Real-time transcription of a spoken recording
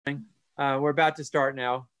We're about to start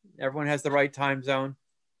now. Everyone has the right time zone.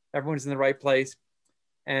 Everyone's in the right place.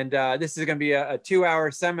 And this is going to be a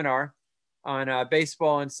 2-hour seminar on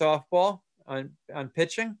baseball and softball, on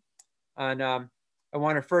pitching. And I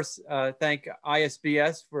want to first thank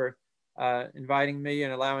ISBS for inviting me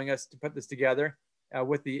and allowing us to put this together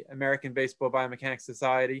with the American Baseball Biomechanics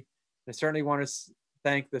Society. And I certainly want to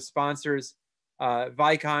thank the sponsors,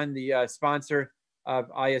 Vicon, the sponsor of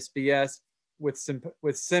ISBS, with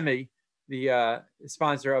CIMI, the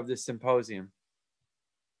sponsor of this symposium.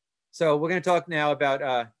 So we're going to talk now about,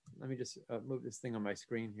 let me just move this thing on my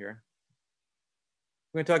screen here.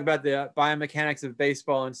 We're going to talk about the biomechanics of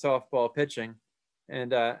baseball and softball pitching.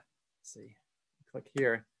 And let's see, click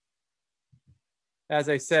here. As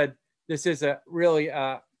I said, this is a really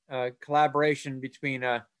a collaboration between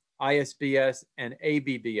ISBS and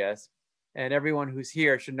ABBS. And everyone who's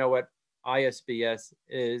here should know what ISBS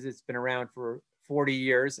is. It's been around for 40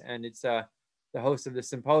 years, and it's the host of the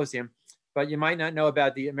symposium. But you might not know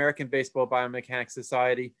about the American Baseball Biomechanics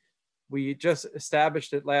Society. We just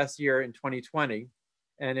established it last year in 2020,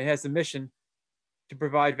 and it has the mission to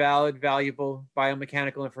provide valid, valuable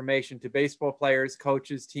biomechanical information to baseball players,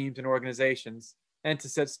 coaches, teams, and organizations, and to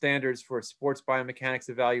set standards for sports biomechanics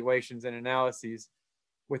evaluations and analyses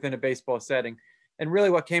within a baseball setting. And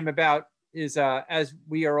really what came about is as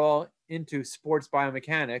we are all into sports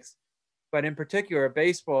biomechanics, but in particular,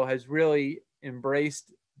 baseball has really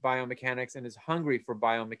embraced biomechanics and is hungry for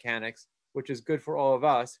biomechanics, which is good for all of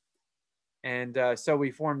us. And so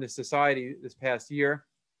we formed this society this past year.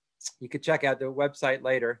 You could check out the website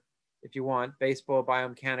later if you want,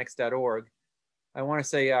 baseballbiomechanics.org. I want to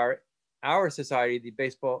say our society,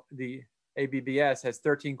 the ABBS, has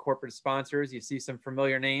 13 corporate sponsors. You see some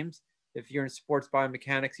familiar names. If you're in sports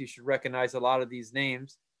biomechanics, you should recognize a lot of these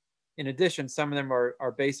names. In addition, some of them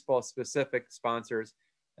are baseball specific sponsors.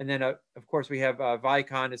 And then of course we have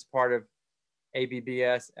Vicon as part of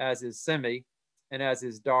ABBS, as is CIMI, and as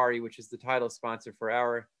is DARI, which is the title sponsor for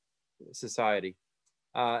our society.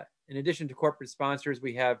 In addition to corporate sponsors,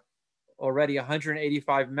 we have already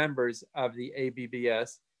 185 members of the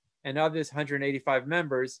ABBS. And of this 185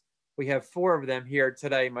 members, we have 4 of them here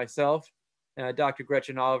today, myself, Dr.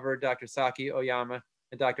 Gretchen Oliver, Dr. Sakiko Oyama,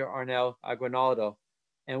 and Dr. Arnel Aguinaldo.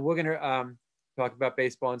 And we're going to talk about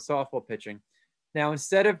baseball and softball pitching. Now,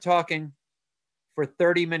 instead of talking for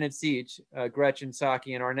 30 minutes each, Gretchen,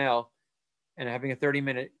 Saki, and Arnel, and having a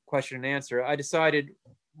 30-minute question and answer, I decided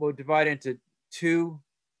we'll divide into 2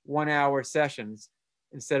 one-hour sessions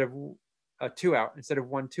instead of one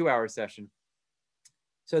 2-hour session.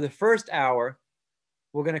 So the first hour,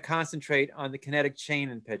 we're going to concentrate on the kinetic chain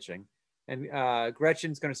in pitching. And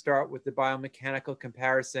Gretchen's going to start with the biomechanical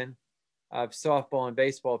comparison of softball and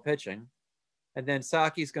baseball pitching. And then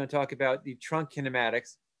Saki's going to talk about the trunk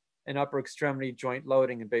kinematics and upper extremity joint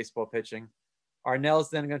loading in baseball pitching. Arnel's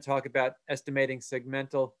then going to talk about estimating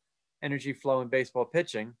segmental energy flow in baseball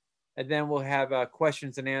pitching. And then we'll have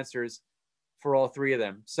questions and answers for all 3 of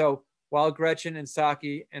them. So while Gretchen and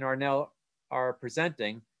Saki and Arnel are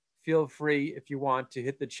presenting, feel free, if you want, to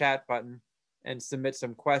hit the chat button and submit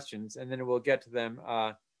some questions, and then we'll get to them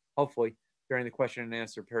hopefully during the question and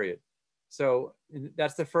answer period. So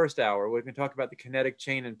that's the first hour. We're going to talk about the kinetic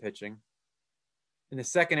chain in pitching. In the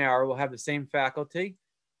second hour, we'll have the same faculty,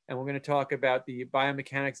 and we're going to talk about the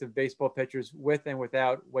biomechanics of baseball pitchers with and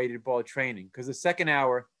without weighted ball training, because the second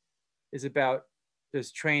hour is about,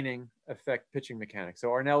 does training affect pitching mechanics? So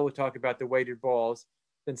Arnel will talk about the weighted balls.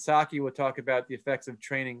 Then Saki will talk about the effects of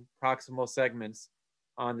training proximal segments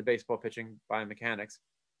on the baseball pitching biomechanics.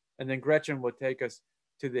 And then Gretchen will take us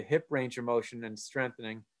to the hip range of motion and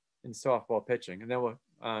strengthening in softball pitching. And then we'll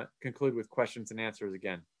conclude with questions and answers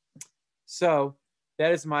again. So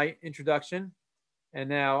that is my introduction. And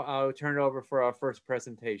now I'll turn it over for our first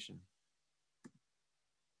presentation.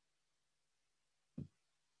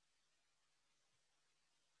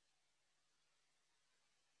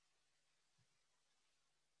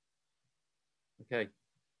 Okay.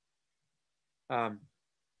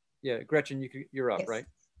 Yeah, Gretchen, you're up, Yes. Right?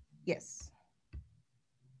 Yes.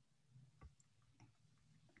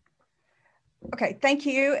 Okay, thank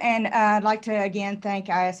you. And I'd like to again thank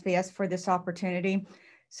ISBS for this opportunity.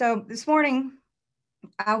 So this morning,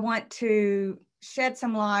 I want to shed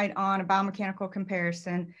some light on a biomechanical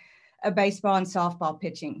comparison of baseball and softball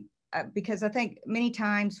pitching, because I think many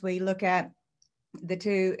times we look at the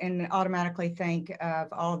two and automatically think of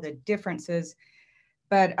all the differences,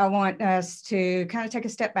 but I want us to kind of take a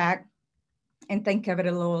step back and think of it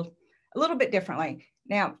a little bit differently.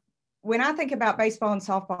 Now, when I think about baseball and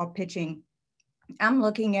softball pitching, I'm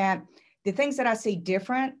looking at The things that I see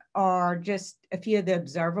different are just a few of the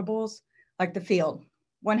observables, like the field.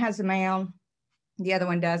 One has a mound, the other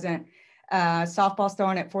one doesn't. Softball's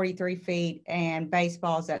throwing at 43 feet and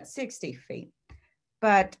baseball's at 60 feet.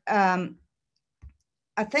 But I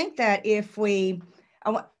think that if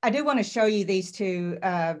I do want to show you these two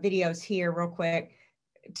videos here real quick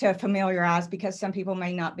to familiarize, because some people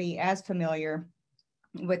may not be as familiar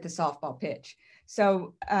with the softball pitch.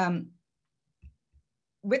 So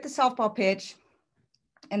with the softball pitch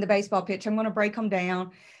and the baseball pitch, I'm going to break them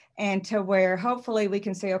down and to where hopefully we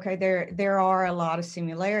can say, okay, there are a lot of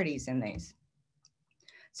similarities in these.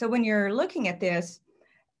 So when you're looking at this,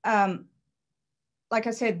 like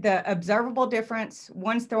I said, the observable difference,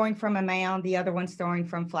 one's throwing from a mound, the other one's throwing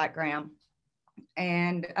from flat ground.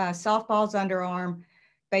 And softball's underarm,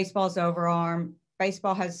 baseball's overarm.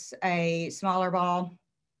 Baseball has a smaller ball,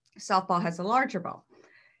 softball has a larger ball.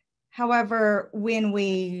 However, when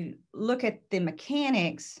we look at the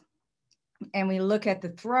mechanics and we look at the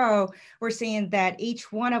throw, we're seeing that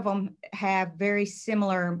each one of them have very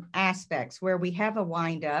similar aspects, where we have a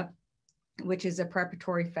windup, which is a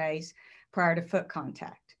preparatory phase prior to foot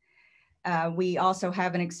contact. We also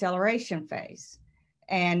have an acceleration phase.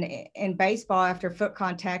 And in baseball, after foot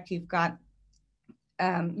contact, you've got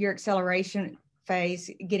your acceleration phase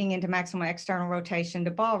getting into maximum external rotation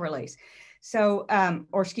to ball release. So,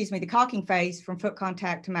 or excuse me, the cocking phase from foot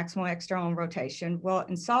contact to maximum external rotation. Well,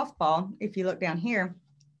 in softball, if you look down here,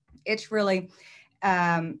 it's really,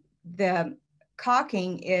 the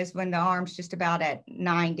cocking is when the arm's just about at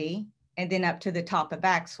 90 and then up to the top of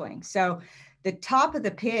backswing. So the top of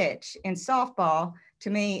the pitch in softball, to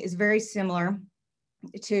me, is very similar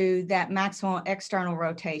to that maximal external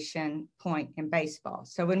rotation point in baseball.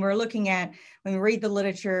 So when we're looking at, when we read the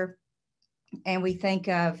literature and we think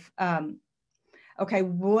of, okay,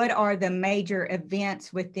 what are the major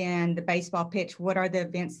events within the baseball pitch? What are the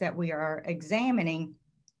events that we are examining?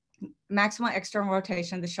 Maximal external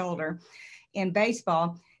rotation of the shoulder in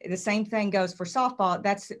baseball. The same thing goes for softball.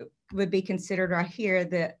 That's would be considered right here,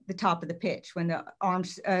 the top of the pitch, when the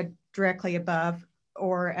arm's directly above,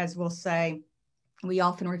 or as we'll say, we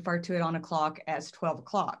often refer to it on a clock as 12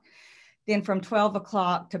 o'clock. Then from 12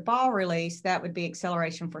 o'clock to ball release, that would be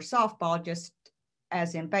acceleration for softball, just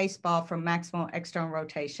as in baseball, from maximal external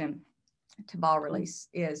rotation to ball release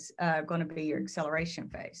is going to be your acceleration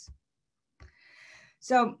phase.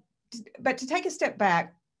 So, but to take a step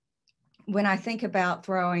back, when I think about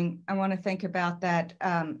throwing, I want to think about that.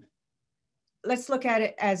 Let's look at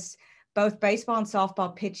it as both baseball and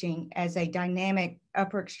softball pitching as a dynamic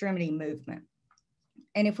upper extremity movement.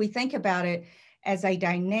 And if we think about it as a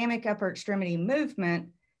dynamic upper extremity movement,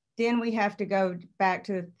 then we have to go back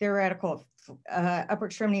to the theoretical upper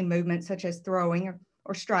extremity movements, such as throwing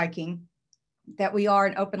or striking, that we are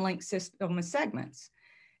an open length system of segments.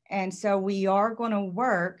 And so we are going to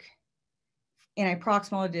work in a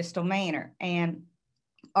proximal to distal manner. And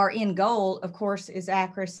our end goal, of course, is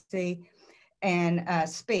accuracy and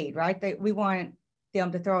speed, right? We want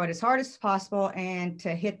them to throw it as hard as possible and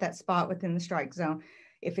to hit that spot within the strike zone,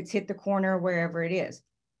 if it's hit the corner, wherever it is.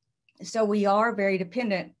 So we are very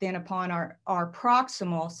dependent then upon our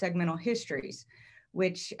proximal segmental histories,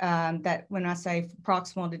 which that when I say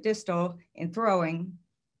proximal to distal in throwing,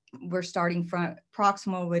 we're starting from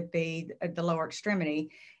proximal would be the lower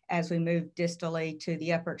extremity as we move distally to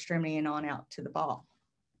the upper extremity and on out to the ball.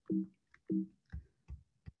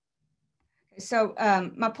 So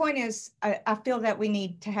my point is, I feel that we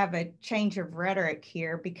need to have a change of rhetoric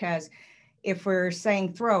here, because if we're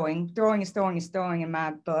saying throwing is throwing in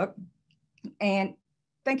my book. And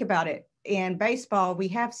think about it, in baseball, we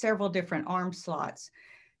have several different arm slots.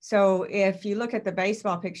 So if you look at the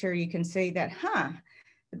baseball picture, you can see that,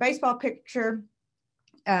 the baseball picture,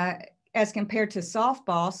 as compared to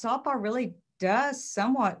softball really does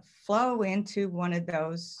somewhat flow into one of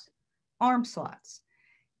those arm slots.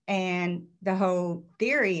 And the whole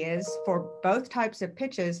theory is, for both types of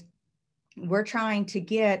pitches, we're trying to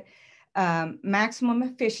get maximum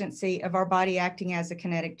efficiency of our body acting as a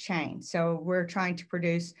kinetic chain. So we're trying to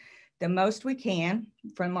produce the most we can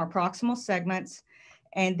from our proximal segments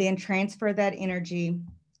and then transfer that energy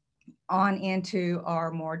on into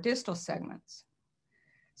our more distal segments.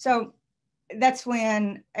 So that's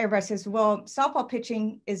when everybody says, well, softball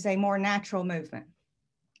pitching is a more natural movement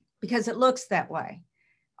because it looks that way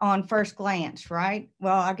on first glance, right?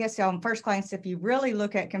 Well, I guess on first glance, if you really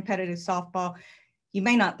look at competitive softball, you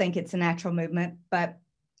may not think it's a natural movement, but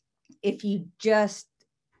if you just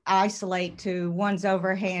isolate to one's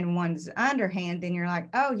overhand, one's underhand, then you're like,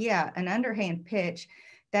 oh yeah, an underhand pitch,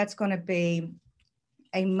 that's going to be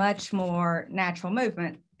a much more natural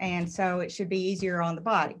movement. and so it should be easier on the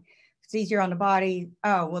body. If it's easier on the body,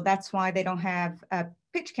 oh, well, that's why they don't have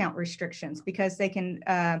pitch count restrictions, because they can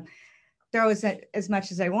throw as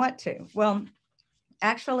much as they want to. Well,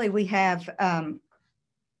 actually, we've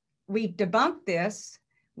debunked this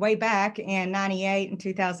way back in 98 and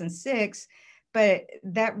 2006, but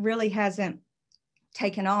that really hasn't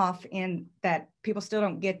taken off, in that people still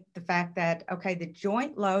don't get the fact that, okay, the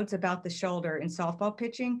joint loads about the shoulder in softball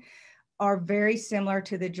pitching are very similar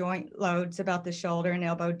to the joint loads about the shoulder and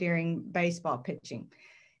elbow during baseball pitching.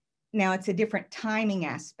 Now, it's a different timing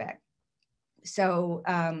aspect. So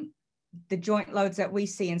the joint loads that we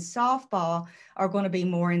see in softball are going to be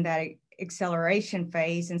more in that acceleration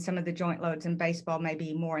phase, and some of the joint loads in baseball may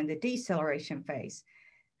be more in the deceleration phase.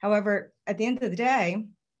 However, at the end of the day,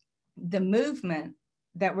 the movement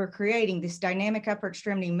that we're creating, this dynamic upper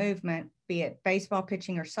extremity movement, be it baseball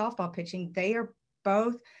pitching or softball pitching, they are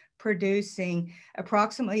both producing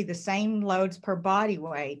approximately the same loads per body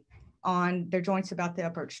weight on their joints about the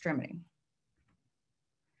upper extremity.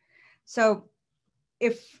 So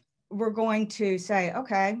if we're going to say,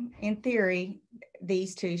 okay, in theory,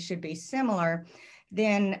 these two should be similar,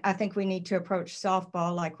 then I think we need to approach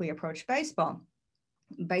softball like we approach baseball.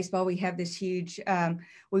 Baseball, we have this huge,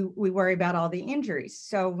 we worry about all the injuries.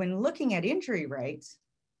 So when looking at injury rates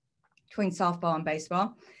between softball and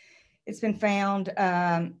baseball, it's been found,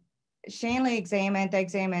 Shanley they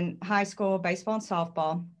examined high school baseball and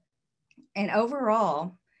softball, and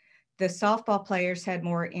overall, the softball players had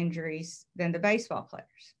more injuries than the baseball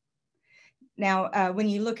players. Now, when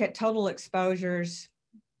you look at total exposures,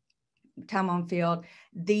 time on field,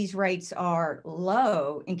 these rates are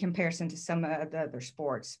low in comparison to some of the other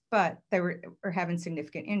sports, but they were having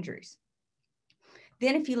significant injuries.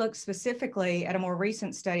 Then if you look specifically at a more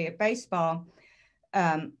recent study of baseball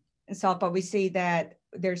and softball, we see that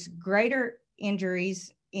there's greater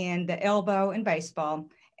injuries in the elbow in baseball,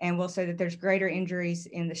 and we'll say that there's greater injuries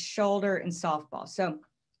in the shoulder in softball. So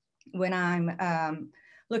when I'm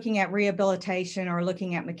looking at rehabilitation or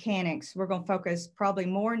looking at mechanics, we're going to focus probably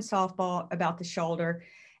more in softball about the shoulder,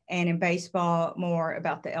 and in baseball more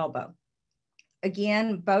about the elbow.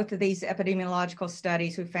 Again, both of these epidemiological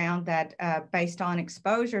studies, we found that based on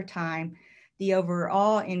exposure time, the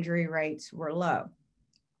overall injury rates were low.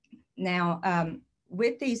 Now,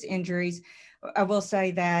 with these injuries, I will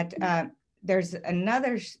say that there's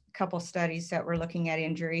another couple studies that were looking at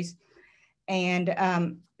injuries,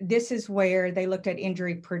 and this is where they looked at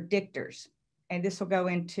injury predictors. And this will go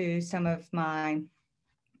into some of my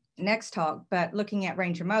next talk, but looking at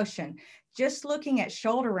range of motion, just looking at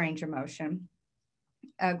shoulder range of motion,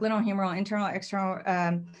 glenohumeral internal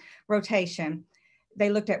external rotation, they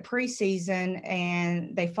looked at preseason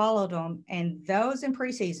and they followed them. And those in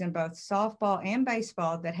preseason, both softball and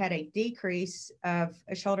baseball, that had a decrease of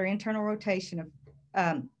a shoulder internal rotation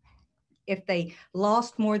of if they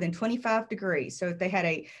lost more than 25 degrees. So if they had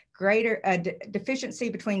a greater deficiency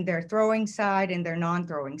between their throwing side and their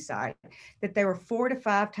non-throwing side, that they were 4 to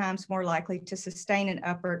 5 times more likely to sustain an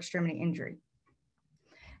upper extremity injury.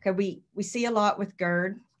 Okay, we see a lot with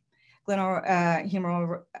GERD,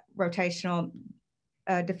 glenohumeral rotational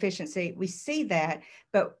deficiency. We see that,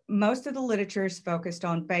 but most of the literature is focused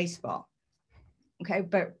on baseball. Okay,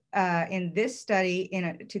 but in this study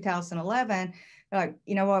in 2011, like,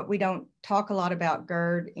 you know what, we don't talk a lot about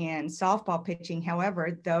GERD in softball pitching.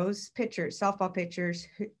 However, those pitchers, softball pitchers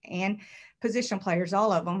and position players,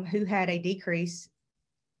 all of them who had a decrease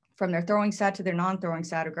from their throwing side to their non-throwing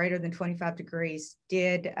side of greater than 25 degrees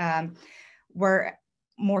were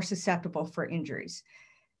more susceptible for injuries.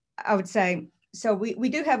 I would say, so we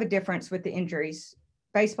do have a difference with the injuries.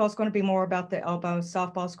 Baseball is going to be more about the elbow,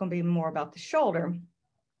 softball is going to be more about the shoulder.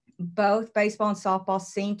 Both baseball and softball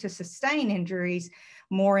seem to sustain injuries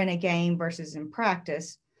more in a game versus in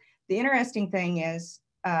practice. The interesting thing is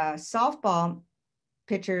softball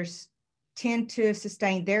pitchers tend to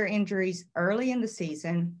sustain their injuries early in the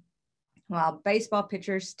season, while baseball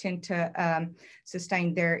pitchers tend to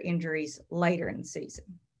sustain their injuries later in the season.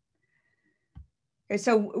 Okay,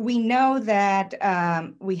 so we know that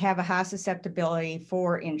we have a high susceptibility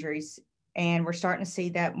for injuries, and we're starting to see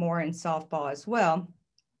that more in softball as well.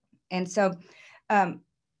 And so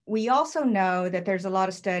we also know that there's a lot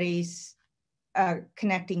of studies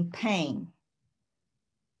connecting pain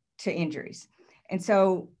to injuries. And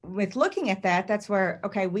so with looking at that, that's where,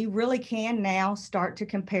 okay, we really can now start to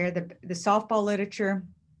compare the softball literature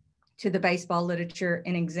to the baseball literature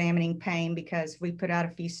in examining pain, because we put out a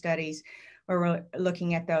few studies where we're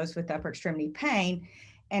looking at those with upper extremity pain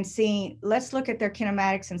and seeing, let's look at their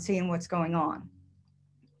kinematics and seeing what's going on.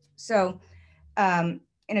 So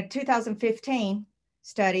in 2015,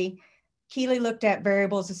 study, Keeley looked at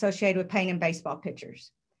variables associated with pain in baseball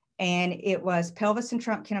pitchers. And it was pelvis and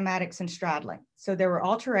trunk kinematics and stride length. So there were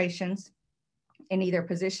alterations in either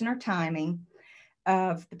position or timing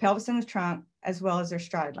of the pelvis and the trunk, as well as their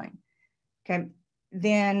stride length. Okay.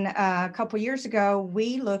 Then a couple of years ago,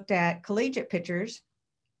 we looked at collegiate pitchers.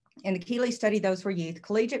 In the Keeley study, those were youth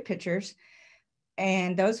collegiate pitchers,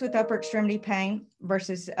 and those with upper extremity pain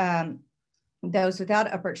versus those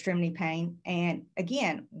without upper extremity pain. And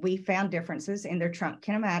again, we found differences in their trunk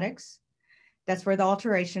kinematics. That's where the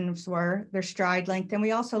alterations were, their stride length. And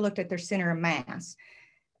we also looked at their center of mass,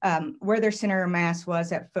 where their center of mass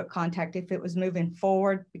was at foot contact, if it was moving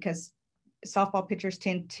forward, because softball pitchers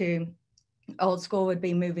tend to, old school would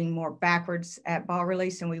be moving more backwards at ball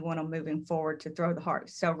release, and we want them moving forward to throw the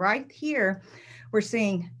hardest. So right here, we're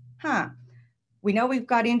seeing, we know we've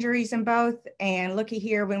got injuries in both, and looky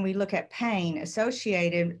here, when we look at pain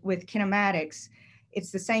associated with kinematics,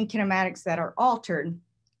 it's the same kinematics that are altered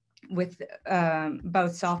with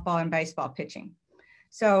both softball and baseball pitching.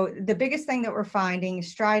 So the biggest thing that we're finding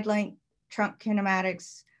is stride length, trunk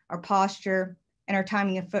kinematics, our posture, and our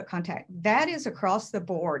timing of foot contact. That is across the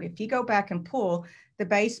board. If you go back and pull the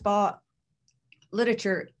baseball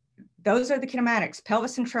literature, those are the kinematics,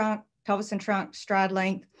 pelvis and trunk, stride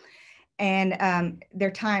length, and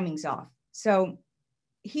their timing's off. So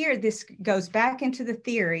here, this goes back into the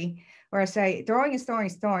theory where I say throwing is throwing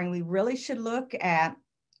is throwing. We really should look at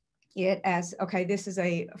it as, okay, this is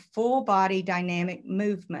a full body dynamic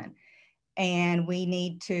movement, and we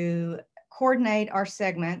need to coordinate our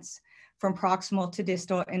segments from proximal to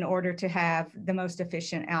distal in order to have the most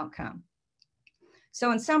efficient outcome.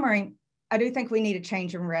 So in summary, I do think we need a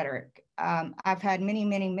change in rhetoric. I've had many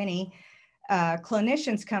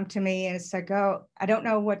clinicians come to me and it's like, oh, I don't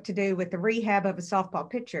know what to do with the rehab of a softball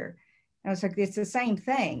pitcher. And I was like, it's the same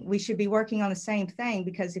thing. We should be working on the same thing,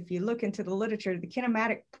 because if you look into the literature, the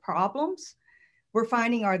kinematic problems we're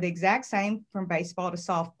finding are the exact same from baseball to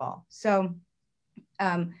softball. So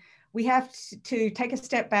we have to take a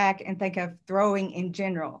step back and think of throwing in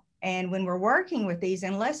general. And when we're working with these,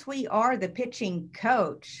 unless we are the pitching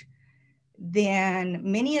coach, then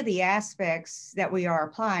many of the aspects that we are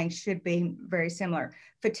applying should be very similar.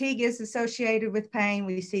 Fatigue is associated with pain.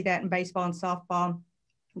 We see that in baseball and softball.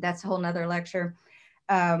 That's a whole nother lecture.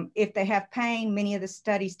 If they have pain, many of the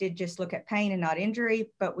studies did just look at pain and not injury,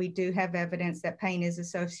 but we do have evidence that pain is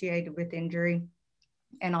associated with injury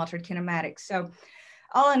and altered kinematics. So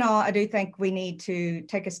all in all, I do think we need to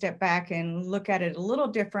take a step back and look at it a little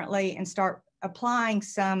differently and start applying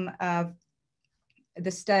some of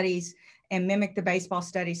the studies and mimic the baseball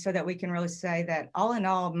studies, so that we can really say that all in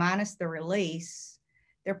all, minus the release,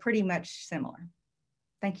 they're pretty much similar.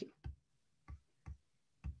 Thank you.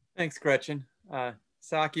 Thanks, Gretchen.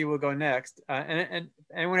 Saki will go next. And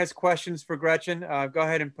anyone has questions for Gretchen, go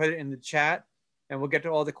ahead and put it in the chat, and we'll get to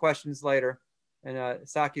all the questions later. And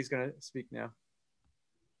Saki's going to speak now.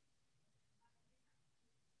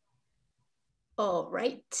 All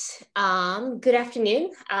right. Good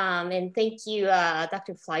afternoon. And thank you,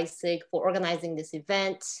 Dr. Fleisig, for organizing this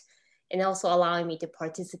event and also allowing me to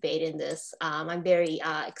participate in this. I'm very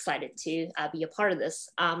excited to be a part of this.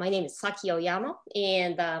 My name is Sakiko Oyama,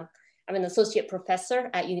 and I'm an associate professor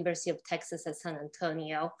at University of Texas at San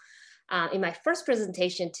Antonio. In my first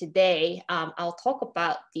presentation today, I'll talk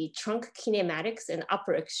about the trunk kinematics and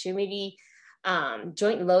upper extremity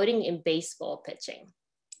joint loading in baseball pitching.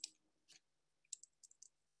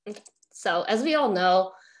 So as we all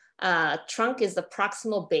know, trunk is the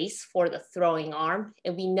proximal base for the throwing arm.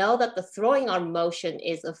 And we know that the throwing arm motion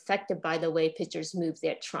is affected by the way pitchers move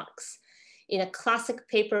their trunks. In a classic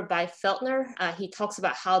paper by Feltner, he talks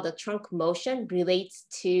about how the trunk motion relates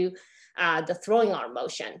to the throwing arm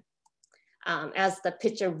motion. As the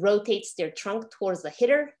pitcher rotates their trunk towards the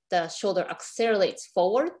hitter, the shoulder accelerates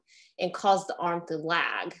forward and causes the arm to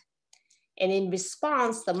lag. And in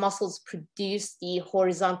response, the muscles produce the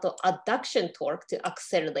horizontal adduction torque to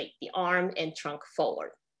accelerate the arm and trunk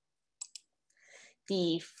forward.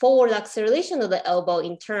 The forward acceleration of the elbow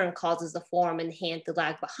in turn causes the forearm and hand to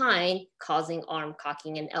lag behind, causing arm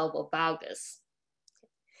cocking and elbow valgus.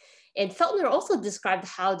 And Feltner also described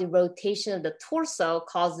how the rotation of the torso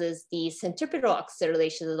causes the centripetal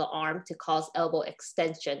acceleration of the arm to cause elbow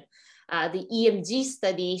extension. The EMG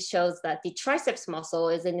study shows that the triceps muscle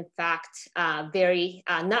is in fact not very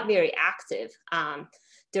active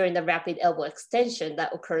during the rapid elbow extension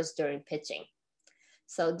that occurs during pitching.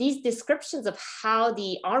 So these descriptions of how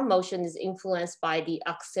the arm motion is influenced by the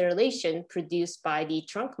acceleration produced by the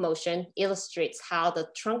trunk motion illustrates how the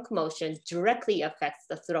trunk motion directly affects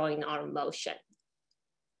the throwing arm motion.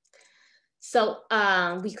 So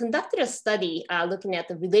we conducted a study looking at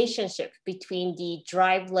the relationship between the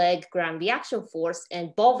drive leg ground reaction force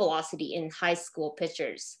and ball velocity in high school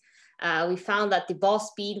pitchers. We found that the ball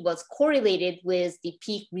speed was correlated with the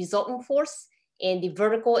peak resultant force and the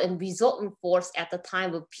vertical and resultant force at the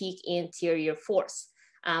time of peak anterior force.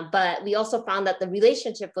 But we also found that the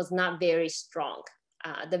relationship was not very strong.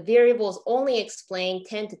 The variables only explain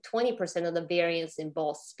 10 to 20% of the variance in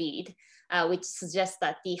ball speed, which suggests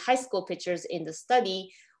that the high school pitchers in the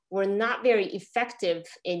study were not very effective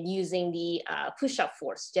in using the push-up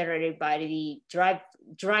force generated by the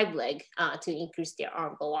drive leg to increase their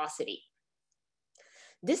arm velocity.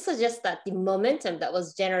 This suggests that the momentum that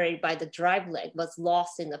was generated by the drive leg was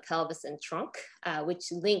lost in the pelvis and trunk,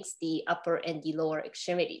 which links the upper and the lower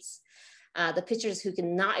extremities. The pitchers who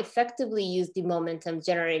cannot effectively use the momentum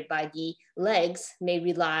generated by the legs may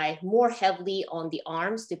rely more heavily on the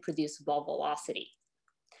arms to produce ball velocity.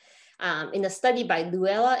 In a study by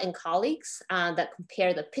Luella and colleagues that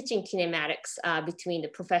compared the pitching kinematics between the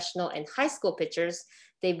professional and high school pitchers,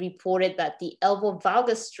 they reported that the elbow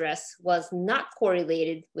valgus stress was not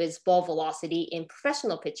correlated with ball velocity in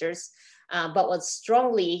professional pitchers, but was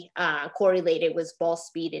strongly correlated with ball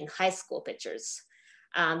speed in high school pitchers.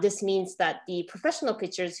 This means that the professional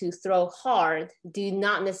pitchers who throw hard do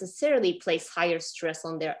not necessarily place higher stress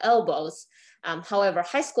on their elbows. However,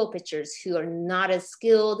 high school pitchers who are not as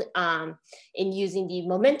skilled in using the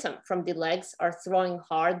momentum from the legs are throwing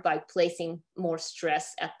hard by placing more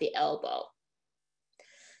stress at the elbow.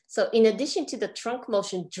 So in addition to the trunk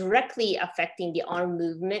motion directly affecting the arm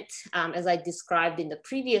movement, as I described in the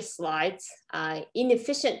previous slides,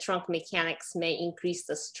 inefficient trunk mechanics may increase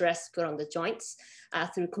the stress put on the joints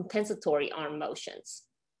through compensatory arm motions.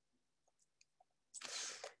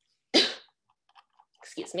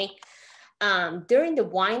 Excuse me. During the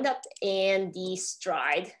windup and the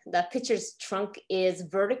stride, the pitcher's trunk is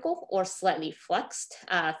vertical or slightly flexed,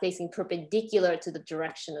 facing perpendicular to the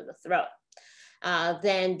direction of the throw.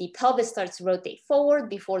 Then the pelvis starts to rotate forward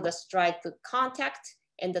before the stride foot contact,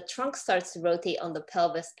 and the trunk starts to rotate on the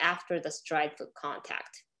pelvis after the stride foot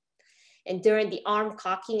contact. And during the arm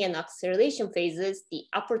cocking and acceleration phases, the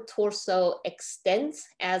upper torso extends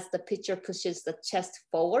as the pitcher pushes the chest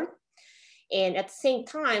forward. And at the same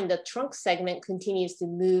time, the trunk segment continues to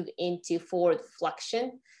move into forward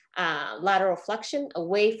flexion, lateral flexion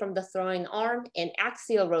away from the throwing arm, and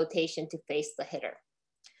axial rotation to face the hitter.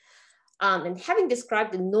 And having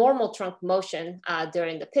described the normal trunk motion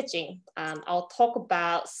during the pitching, I'll talk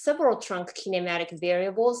about several trunk kinematic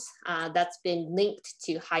variables that's been linked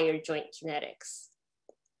to higher joint kinetics.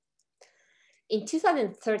 In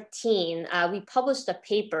 2013, we published a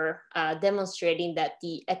paper demonstrating that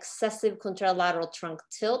the excessive contralateral trunk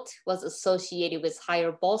tilt was associated with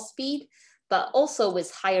higher ball speed, but also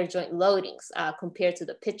with higher joint loadings compared to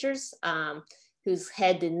the pitchers whose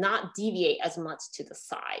head did not deviate as much to the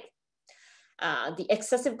side. The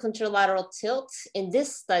excessive contralateral tilt in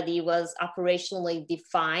this study was operationally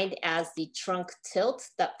defined as the trunk tilt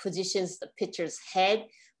that positions the pitcher's head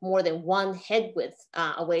more than one head width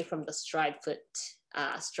away from the stride foot.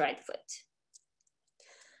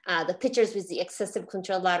 The pitchers with the excessive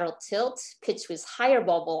contralateral tilt pitch with higher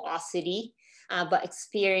ball velocity, but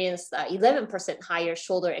experienced 11% higher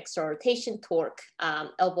shoulder external rotation torque,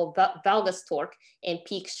 elbow valgus torque, and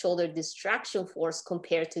peak shoulder distraction force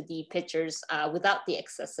compared to the pitchers without the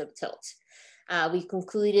excessive tilt. We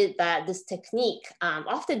concluded that this technique,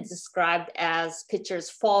 often described as pitchers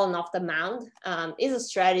falling off the mound, is a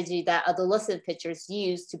strategy that adolescent pitchers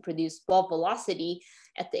use to produce ball velocity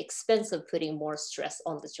at the expense of putting more stress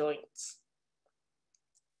on the joints.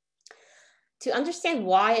 To understand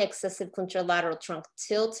why excessive contralateral trunk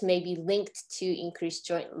tilt may be linked to increased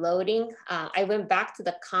joint loading, I went back to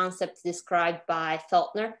the concept described by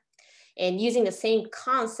Feltner. And using the same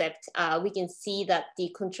concept, we can see that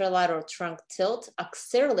the contralateral trunk tilt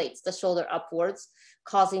accelerates the shoulder upwards,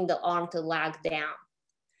 causing the arm to lag down.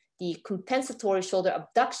 The compensatory shoulder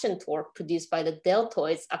abduction torque produced by the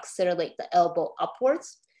deltoids accelerate the elbow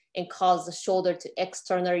upwards and cause the shoulder to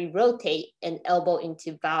externally rotate and elbow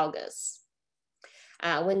into valgus.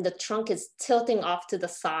 When the trunk is tilting off to the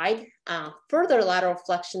side, further lateral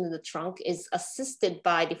flexion of the trunk is assisted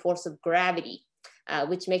by the force of gravity,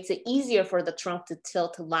 which makes it easier for the trunk to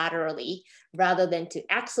tilt laterally rather than to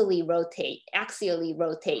axially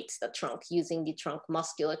rotate the trunk using the trunk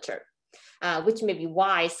musculature, which may be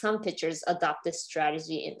why some pitchers adopt this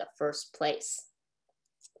strategy in the first place.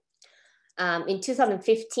 In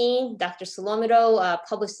 2015, Dr. Solomito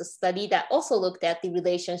published a study that also looked at the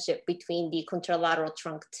relationship between the contralateral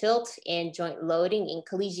trunk tilt and joint loading in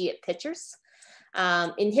collegiate pitchers.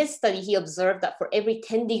 In his study, he observed that for every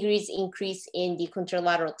 10 degrees increase in the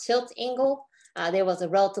contralateral tilt angle, there was a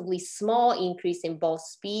relatively small increase in ball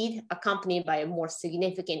speed, accompanied by a more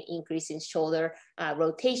significant increase in shoulder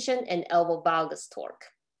rotation and elbow valgus torque.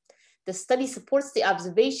 The study supports the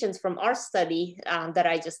observations from our study that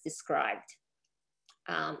I just described.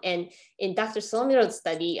 And in Dr. Solomiro's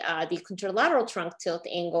study, the contralateral trunk tilt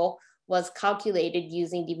angle was calculated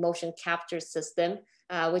using the motion capture system,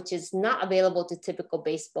 which is not available to typical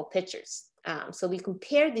baseball pitchers. So we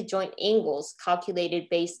compared the joint angles calculated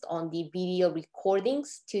based on the video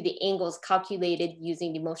recordings to the angles calculated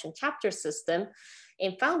using the motion capture system,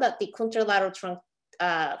 and found that the contralateral trunk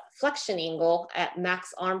flexion angle at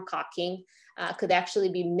max arm cocking could actually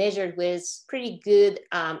be measured with pretty good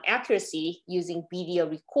accuracy using video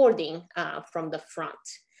recording from the front.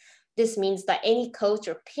 This means that any coach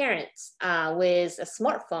or parents with a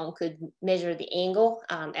smartphone could measure the angle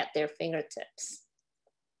at their fingertips.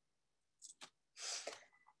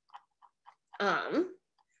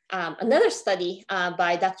 Another study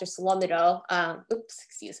by Dr. Solomiro,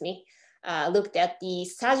 looked at the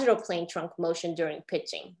sagittal plane trunk motion during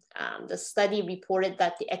pitching. The study reported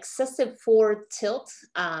that the excessive forward tilt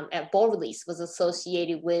at ball release was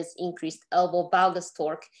associated with increased elbow valgus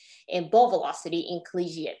torque and ball velocity in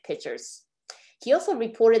collegiate pitchers. He also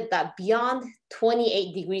reported that beyond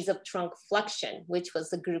 28 degrees of trunk flexion, which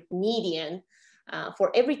was the group median,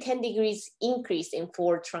 for every 10 degrees increase in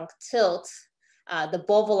forward trunk tilt, the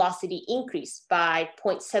ball velocity increased by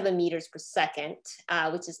 0.7 meters per second,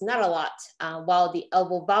 which is not a lot, while the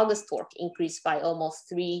elbow valgus torque increased by almost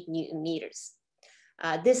 3 Newton meters.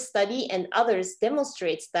 This study and others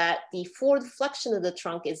demonstrates that the forward flexion of the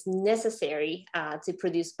trunk is necessary to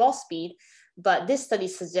produce ball speed, but this study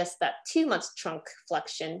suggests that too much trunk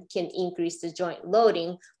flexion can increase the joint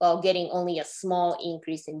loading while getting only a small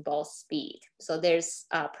increase in ball speed. So there's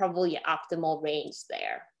probably an optimal range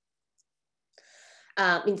there.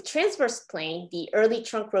 In the transverse plane, the early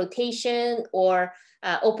trunk rotation or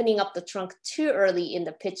opening up the trunk too early in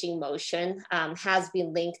the pitching motion has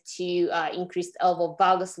been linked to increased elbow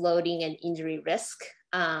valgus loading and injury risk.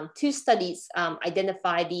 Two studies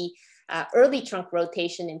identify the early trunk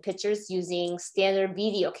rotation in pitchers using standard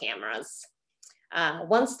video cameras.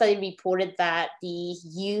 One study reported that the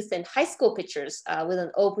youth and high school pitchers with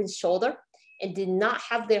an open shoulder and did not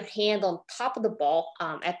have their hand on top of the ball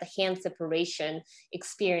at the hand separation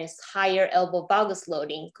experienced higher elbow valgus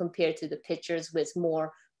loading compared to the pitchers with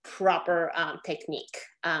more proper technique.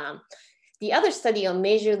 The other study on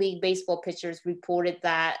Major League Baseball pitchers reported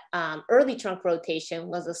that early trunk rotation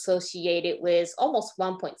was associated with almost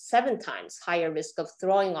 1.7 times higher risk of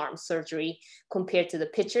throwing arm surgery compared to the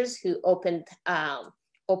pitchers who opened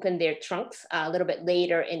their trunks a little bit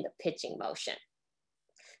later in the pitching motion.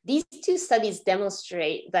 These two studies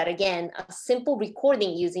demonstrate that, again, a simple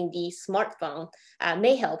recording using the smartphone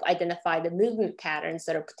may help identify the movement patterns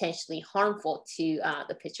that are potentially harmful to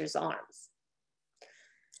the pitcher's arms.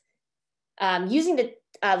 Using the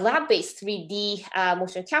lab-based 3D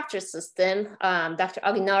motion capture system, Dr.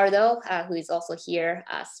 Aguinaldo, who is also here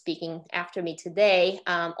speaking after me today,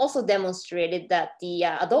 also demonstrated that the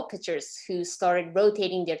adult pitchers who started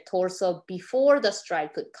rotating their torso before the stride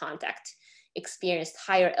foot contact experienced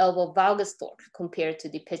higher elbow valgus torque compared to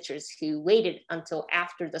the pitchers who waited until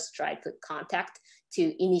after the stride foot contact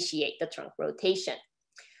to initiate the trunk rotation.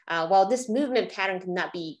 While this movement pattern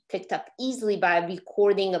cannot be picked up easily by a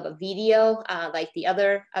recording of a video, like the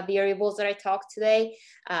other variables that I talked today,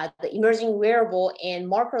 the emerging wearable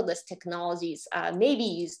and markerless technologies may be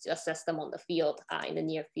used to assess them on the field in the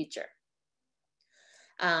near future.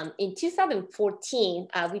 In 2014,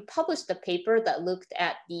 we published a paper that looked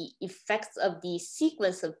at the effects of the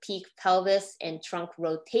sequence of peak pelvis and trunk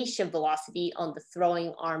rotation velocity on the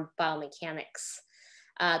throwing arm biomechanics.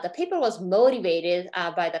 The paper was motivated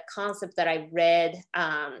by the concept that I read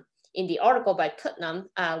in the article by Putnam,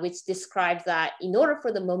 which describes that in order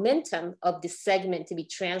for the momentum of the segment to be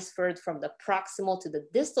transferred from the proximal to the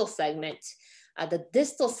distal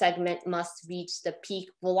segment must reach the peak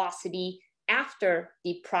velocity after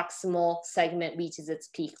the proximal segment reaches its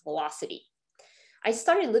peak velocity. I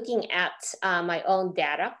started looking at my own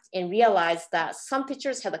data and realized that some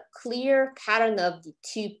pitchers had a clear pattern of the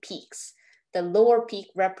two peaks, the lower peak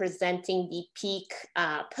representing the peak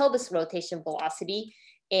pelvis rotation velocity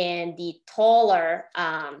and the taller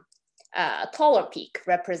peak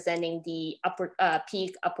representing the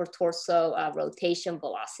peak upper torso rotation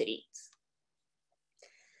velocity.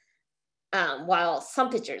 While some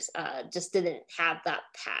pitchers just didn't have that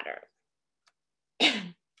pattern.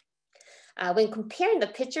 When comparing the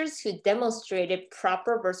pitchers who demonstrated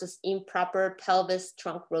proper versus improper pelvis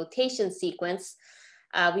trunk rotation sequence,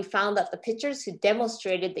 we found that the pitchers who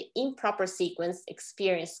demonstrated the improper sequence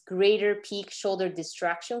experienced greater peak shoulder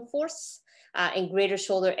distraction force and greater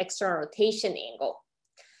shoulder external rotation angle.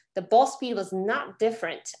 The ball speed was not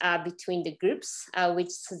different between the groups, which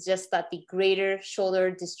suggests that the greater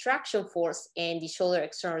shoulder distraction force and the shoulder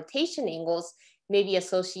external rotation angles may be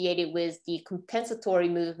associated with the compensatory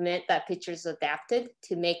movement that pitchers adapted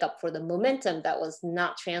to make up for the momentum that was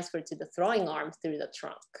not transferred to the throwing arm through the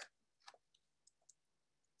trunk.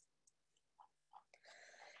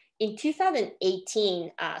 In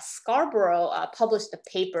 2018, Scarborough published a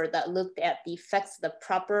paper that looked at the effects of the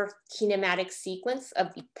proper kinematic sequence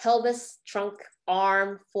of the pelvis, trunk,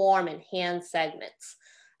 arm, form, and hand segments.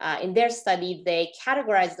 In their study, they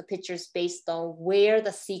categorized the pitchers based on where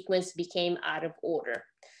the sequence became out of order.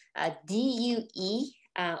 DUE,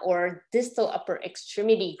 or distal upper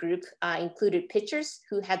extremity group, included pitchers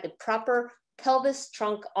who had the proper pelvis,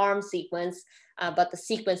 trunk, arm sequence, but the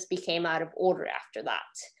sequence became out of order after that.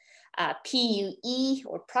 PUE,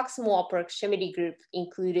 or proximal upper extremity group,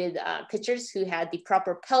 included pitchers who had the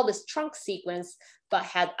proper pelvis trunk sequence, but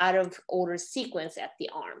had out of order sequence at the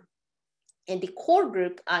arm. And the core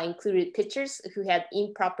group included pitchers who had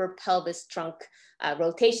improper pelvis trunk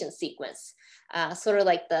rotation sequence, sort of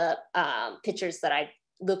like the pitchers that I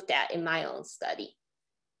looked at in my own study.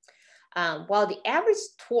 While the average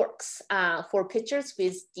torques for pitchers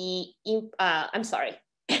with the,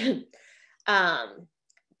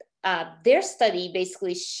 their study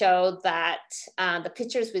basically showed that the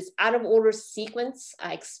pitchers with out of order sequence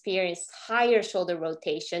experienced higher shoulder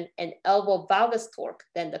rotation and elbow valgus torque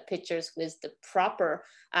than the pitchers with the proper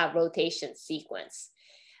rotation sequence.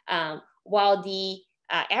 While the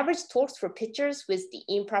average torques for pitchers with the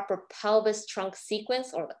improper pelvis trunk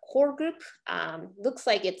sequence, or the core group, looks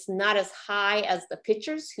like it's not as high as the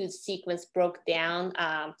pitchers whose sequence broke down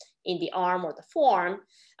in the arm or the forearm.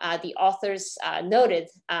 The authors noted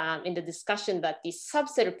in the discussion that the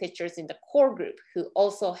subset of pitchers in the core group who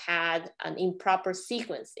also had an improper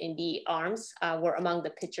sequence in the arms were among the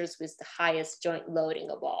pitchers with the highest joint loading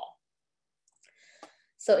of all.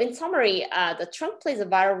 So in summary, the trunk plays a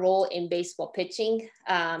vital role in baseball pitching,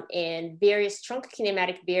 and various trunk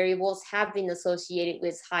kinematic variables have been associated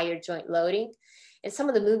with higher joint loading. And some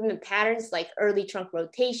of the movement patterns like early trunk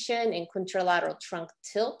rotation and contralateral trunk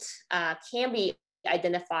tilt can be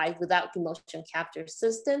identified without the motion capture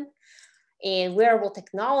system. And wearable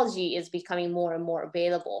technology is becoming more and more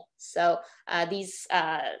available. So these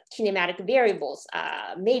kinematic variables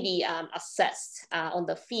may be assessed on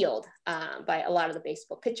the field by a lot of the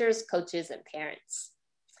baseball pitchers, coaches, and parents.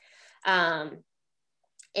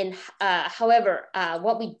 However,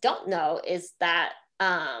 what we don't know is that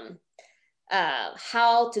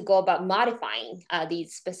how to go about modifying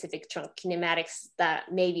these specific trunk kinematics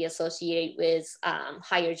that may be associated with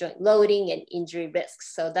higher joint loading and injury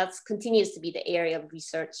risks. So that continues to be the area of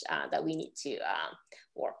research that we need to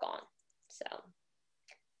work on. So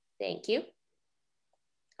thank you.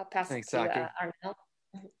 I'll pass it to Arnel.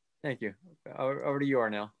 Thank you. Over to you,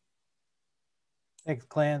 Arnel. Thanks,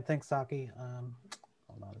 Glenn. Thanks, Saki.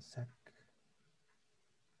 Hold on a sec.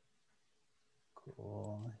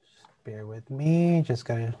 Cool. Bear with me, just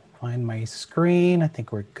gotta find my screen. I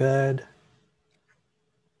think we're good.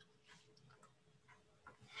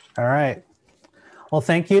 All right. Well,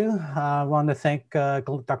 thank you. I want to thank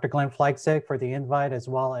Dr. Glenn Fleisig for the invite, as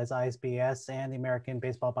well as ISBS and the American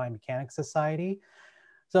Baseball Biomechanics Society.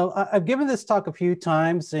 So I've given this talk a few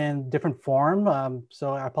times in different form.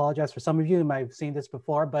 So I apologize for some of you who might have seen this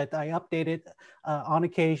before, but I update it on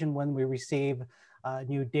occasion when we receive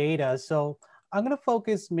new data. So I'm going to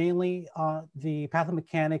focus mainly on the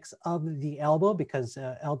pathomechanics of the elbow, because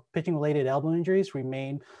pitching-related elbow injuries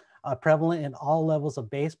remain prevalent in all levels of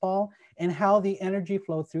baseball, and how the energy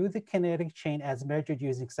flow through the kinetic chain as measured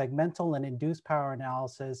using segmental and induced power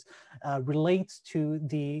analysis relates to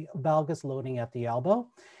the valgus loading at the elbow.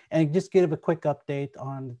 And just give a quick update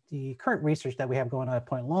on the current research that we have going on at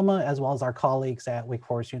Point Loma, as well as our colleagues at Wake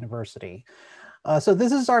Forest University. So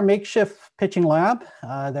this is our makeshift pitching lab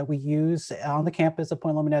that we use on the campus of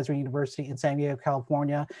Point Loma Nazarene University in San Diego,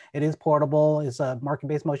 California. It is portable. It's a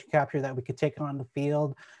marking-based motion capture that we could take on the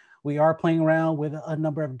field. We are playing around with a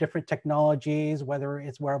number of different technologies, whether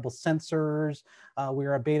it's wearable sensors. We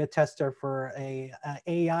are a beta tester for a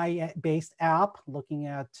AI-based app looking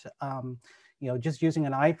at just using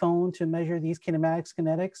an iPhone to measure these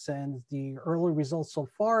kinetics, and the early results so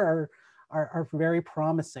far are very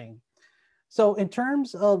promising. So in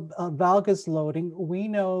terms of valgus loading, we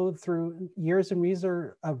know through years of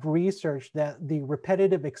research that the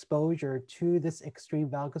repetitive exposure to this extreme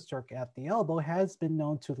valgus torque at the elbow has been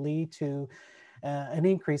known to lead to an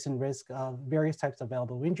increase in risk of various types of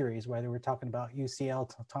elbow injuries, whether we're talking about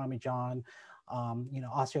UCL, Tommy John,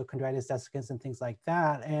 osteochondritis dissecans and things like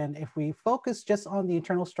that. And if we focus just on the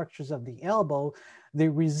internal structures of the elbow, the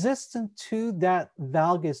resistance to that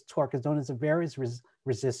valgus torque is known as a varus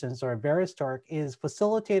resistance or a varus torque is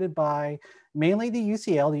facilitated by mainly the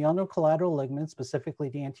UCL, the ulnar collateral ligament, specifically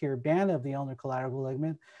the anterior band of the ulnar collateral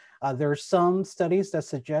ligament. There are some studies that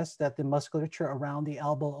suggest that the musculature around the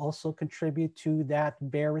elbow also contribute to that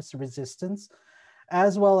varus resistance,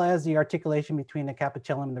 as well as the articulation between the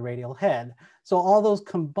capitellum and the radial head. So all those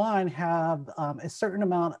combined have a certain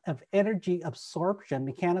amount of energy absorption,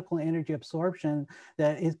 mechanical energy absorption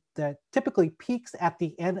that typically peaks at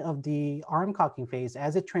the end of the arm cocking phase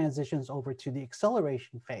as it transitions over to the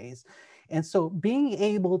acceleration phase. And so being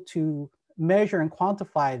able to measure and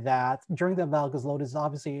quantify that during the valgus load is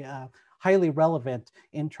obviously highly relevant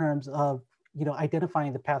in terms of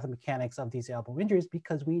identifying the pathomechanics of these elbow injuries,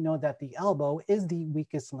 because we know that the elbow is the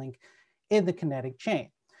weakest link in the kinetic chain.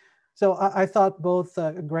 So I thought both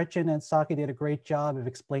Gretchen and Saki did a great job of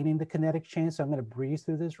explaining the kinetic chain. So I'm going to breeze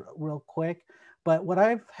through this real quick. But what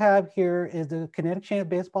I have here is the kinetic chain of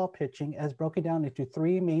baseball pitching as broken down into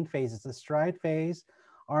three main phases: the stride phase,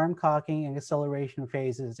 arm cocking, and acceleration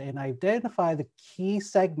phases, and identify the key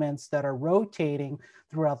segments that are rotating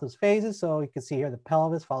throughout those phases. So you can see here the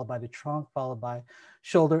pelvis, followed by the trunk, followed by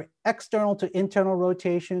shoulder external to internal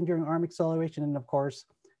rotation during arm acceleration, and of course,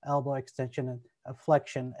 elbow extension and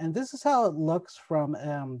flexion. And this is how it looks from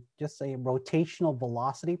just a rotational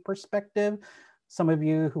velocity perspective. Some of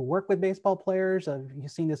you who work with baseball players,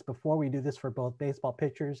 you've seen this before. We do this for both baseball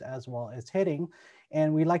pitchers as well as hitting,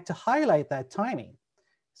 and we like to highlight that timing.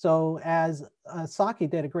 So as Saki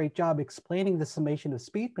did a great job explaining the summation of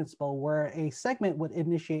speed principle, where a segment would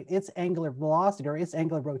initiate its angular velocity or its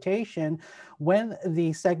angular rotation when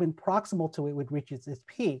the segment proximal to it would reach its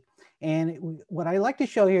peak. And what I like to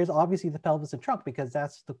show here is obviously the pelvis and trunk, because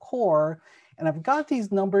that's the core. And I've got these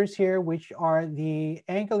numbers here, which are the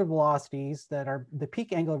angular velocities that are the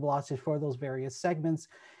peak angular velocities for those various segments.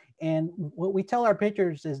 And what we tell our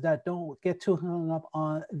pitchers is that don't get too hung up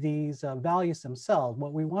on these values themselves.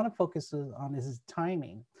 What we want to focus on is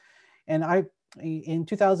timing. And in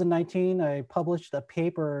 2019, I published a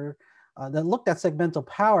paper that looked at segmental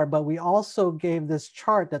power, but we also gave this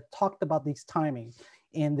chart that talked about these timing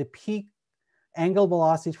in the peak angular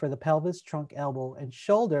velocities for the pelvis, trunk, elbow, and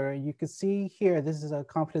shoulder. You can see here, this is a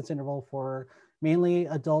confidence interval for mainly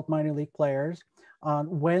adult minor league players.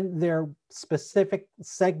 When their specific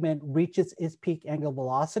segment reaches its peak angular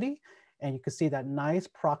velocity, and you can see that nice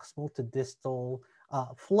proximal to distal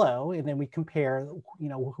flow, and then we compare,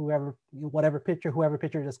 whatever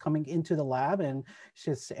pitcher is coming into the lab, and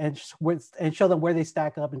show them where they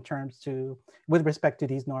stack up in terms with respect to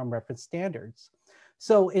these norm reference standards.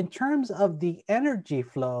 So in terms of the energy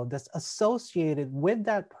flow that's associated with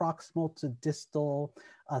that proximal to distal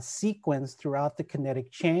sequence throughout the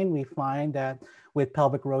kinetic chain, we find that with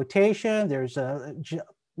pelvic rotation, there's a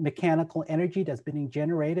mechanical energy that's being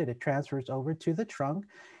generated. It transfers over to the trunk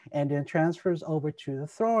and then transfers over to the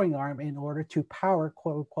throwing arm in order to power,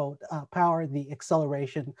 quote unquote, power the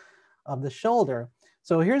acceleration of the shoulder.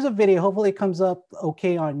 So here's a video, hopefully it comes up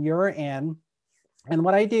okay on your end. And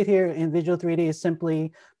what I did here in Visual 3D is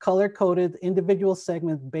simply color-coded individual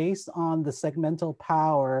segments based on the segmental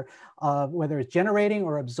power of whether it's generating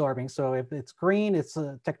or absorbing. So if it's green, it's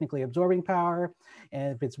technically absorbing power.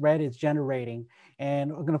 And if it's red, it's generating.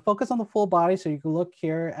 And we're going to focus on the full body. So you can look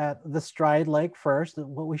here at the stride leg first.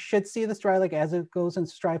 What we should see the stride leg as it goes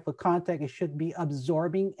into stride foot contact, it should be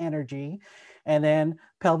absorbing energy. And then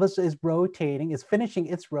pelvis is rotating, is finishing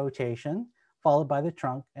its rotation, followed by the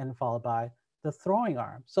trunk and followed by the throwing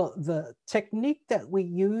arm. So the technique that we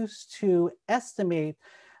use to estimate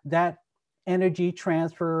that energy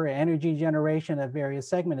transfer, energy generation at various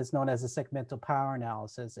segments is known as the segmental power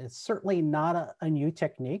analysis. It's certainly not a new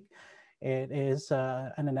technique. It is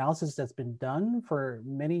an analysis that's been done for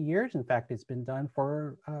many years. In fact, it's been done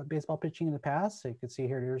for baseball pitching in the past. So you can see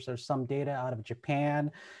here, there's some data out of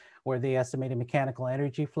Japan where they estimated mechanical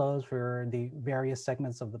energy flows for the various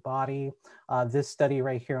segments of the body. This study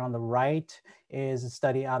right here on the right is a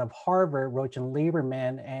study out of Harvard, Roach and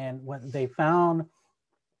Lieberman, and what they found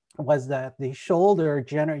was that the shoulder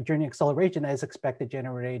during acceleration, as expected,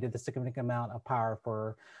 generated a significant amount of power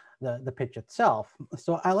for the pitch itself.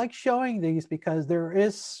 So I like showing these because there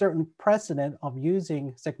is certain precedent of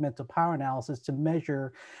using segmental power analysis to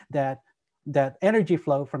measure that that energy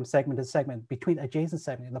flow from segment to segment between adjacent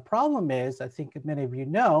segments. And the problem is, I think many of you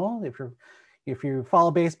know, if you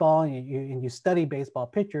follow baseball and you study baseball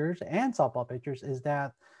pitchers and softball pitchers, is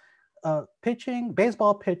that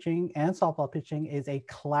baseball pitching and softball pitching is a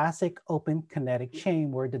classic open kinetic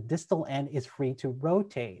chain where the distal end is free to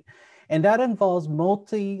rotate. And that involves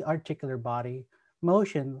multi-articular body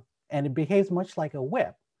motion, and it behaves much like a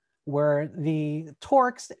whip, where the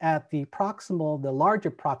torques at the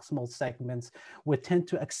larger proximal segments would tend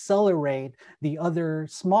to accelerate the other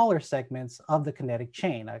smaller segments of the kinetic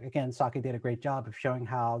chain. Again, Saki did a great job of showing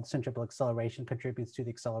how centripetal acceleration contributes to the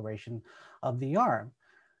acceleration of the arm.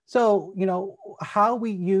 So, how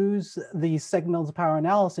we use the segmental power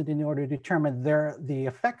analysis in order to determine the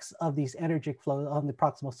effects of these energetic flows on the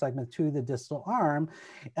proximal segment to the distal arm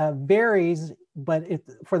varies, but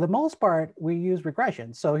for the most part, we use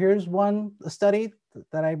regression. So here's one study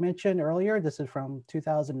that I mentioned earlier. This is from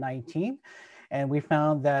 2019. And we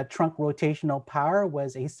found that trunk rotational power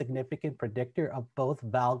was a significant predictor of both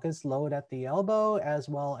valgus load at the elbow as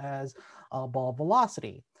well as ball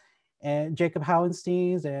velocity. And Jacob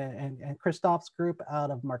Hauenstein's and Christoph's group out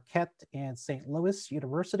of Marquette and St. Louis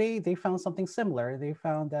University, they found something similar. They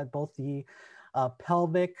found that both the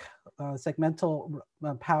pelvic segmental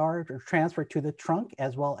power transfer to the trunk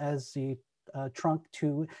as well as the trunk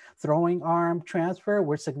to throwing arm transfer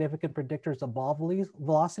were significant predictors of ball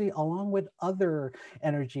velocity, along with other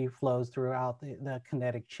energy flows throughout the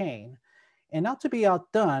kinetic chain. And not to be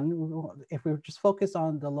outdone, if we just focus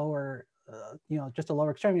on the lower just a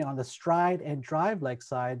lower extremity on the stride and drive leg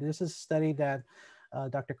side. This is a study that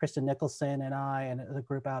Dr. Kristen Nicholson and I and the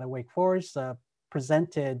group out of Wake Forest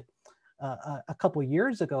presented a couple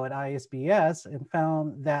years ago at ISBS, and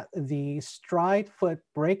found that the stride foot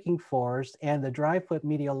braking force and the drive foot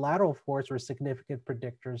medial lateral force were significant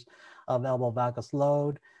predictors of elbow valgus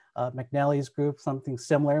load. McNally's group, something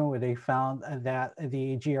similar, where they found that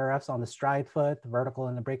the GRFs on the stride foot, the vertical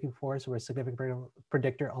and the braking force, were a significant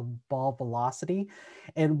predictor of ball velocity.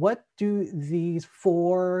 And what do these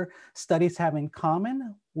four studies have in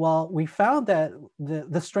common? Well, we found that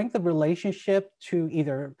the strength of relationship to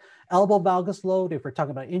either elbow valgus load, if we're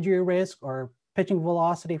talking about injury risk, or pitching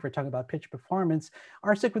velocity, if we're talking about pitch performance,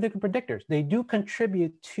 are significant predictors. They do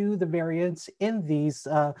contribute to the variance in these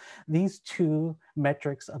two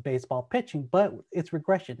metrics of baseball pitching, but it's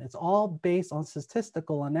regression. It's all based on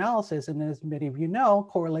statistical analysis. And as many of you know,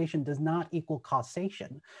 correlation does not equal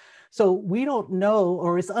causation. So we don't know,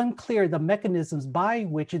 or it's unclear, the mechanisms by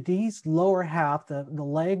which these lower half, the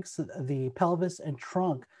legs, the pelvis and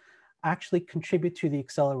trunk, actually contribute to the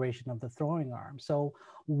acceleration of the throwing arm. So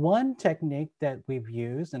one technique that we've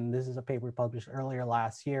used, and this is a paper published earlier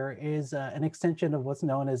last year, is an extension of what's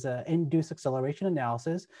known as an induced acceleration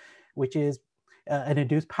analysis, which is an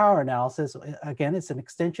induced power analysis. Again, it's an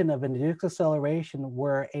extension of an induced acceleration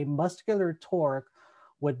where a muscular torque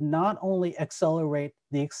would not only accelerate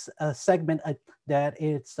the segment that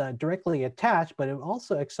it's directly attached, but it would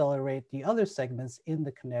also accelerate the other segments in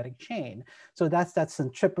the kinetic chain. So that's that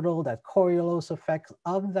centripetal, that Coriolis effect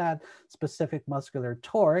of that specific muscular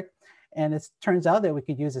torque. And it turns out that we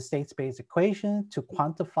could use a state space equation to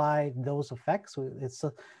quantify those effects.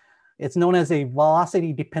 It's known as a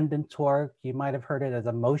velocity-dependent torque. You might have heard it as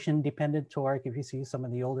a motion-dependent torque if you see some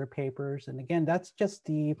of the older papers. And again, that's just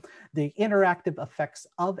the interactive effects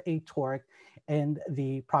of a torque in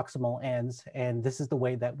the proximal ends. And this is the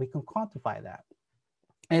way that we can quantify that.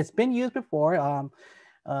 And it's been used before.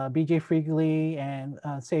 B.J. Frigley and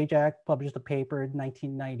Sajak published a paper in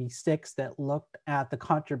 1996 that looked at the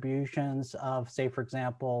contributions of, say, for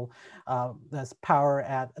example, this power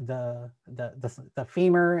at the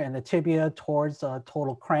femur and the tibia towards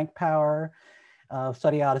total crank power.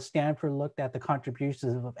 Study out of Stanford looked at the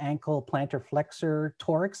contributions of ankle plantar flexor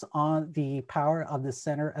torques on the power of the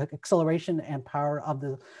center, acceleration and power of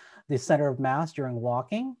the center of mass during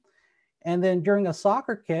walking. And then during a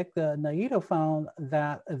soccer kick, Naito found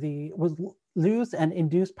that used an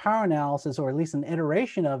induced power analysis, or at least an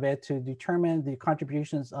iteration of it, to determine the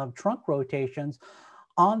contributions of trunk rotations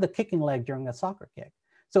on the kicking leg during a soccer kick.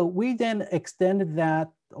 So we then extended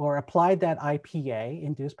that, or applied that IPA,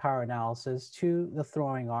 induced power analysis, to the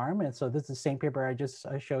throwing arm. And so this is the same paper I just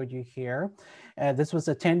showed you here. This was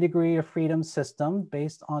a 10 degree of freedom system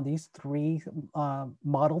based on these three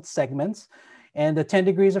modeled segments. And the 10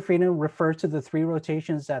 degrees of freedom refers to the 3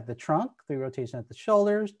 rotations at the trunk, 3 rotations at the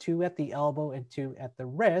shoulders, 2 at the elbow, and 2 at the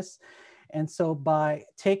wrist. And so by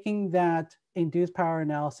taking that induced power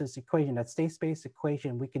analysis equation, that state space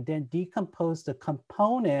equation, we could then decompose the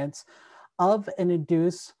components of an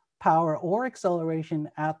induced power or acceleration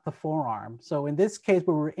at the forearm. So in this case,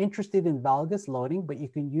 we were interested in valgus loading, but you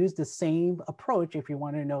can use the same approach if you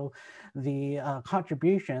want to know the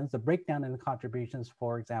contributions, the breakdown in the contributions,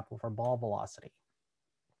 for example, for ball velocity.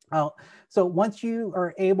 So once you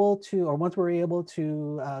are able to, or once we're able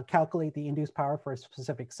to calculate the induced power for a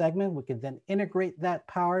specific segment, we can then integrate that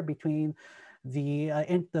power between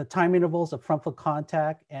the time intervals of front foot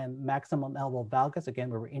contact and maximum elbow valgus.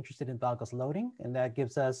 Again, we were interested in valgus loading, and that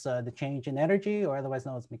gives us the change in energy, or otherwise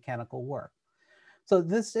known as mechanical work. So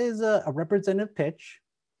this is a representative pitch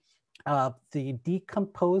of the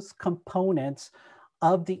decomposed components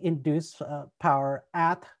of the induced power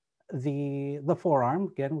at the forearm,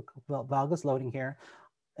 again, valgus loading here.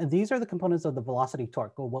 And these are the components of the velocity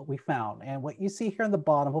torque, or what we found. And what you see here on the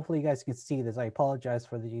bottom, hopefully you guys can see this. I apologize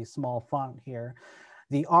for the small font here.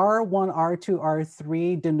 The R1, R2,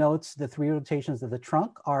 R3 denotes the 3 rotations of the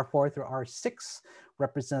trunk. R4 through R6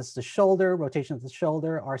 represents the shoulder, rotation of the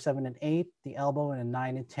shoulder. R7 and 8, the elbow, and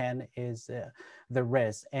 9 and 10 is the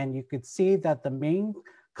wrist. And you could see that the main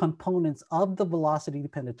components of the velocity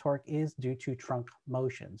dependent torque is due to trunk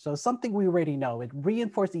motion. So something we already know. It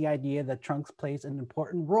reinforced the idea that trunks plays an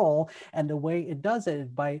important role, and the way it does it is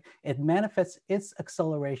it manifests its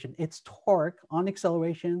acceleration, its torque on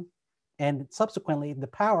acceleration, and subsequently the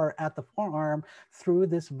power at the forearm through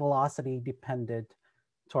this velocity dependent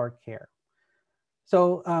torque here.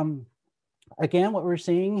 So again, what we're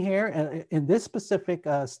seeing here in this specific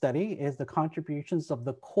study is the contributions of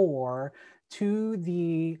the core to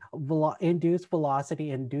the induced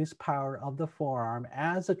velocity, induced power of the forearm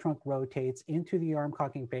as the trunk rotates into the arm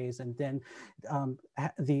cocking phase, and then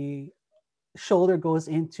the shoulder goes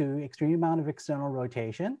into extreme amount of external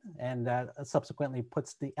rotation, and that subsequently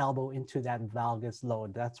puts the elbow into that valgus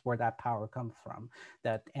load. That's where that power comes from,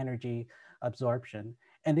 that energy absorption.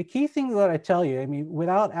 And the key thing that I tell you, I mean,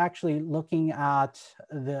 without actually looking at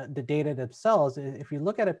the data themselves, if you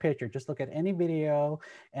look at a picture, just look at any video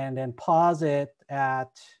and then pause it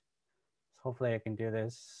at, hopefully I can do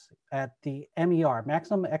this, at the MER,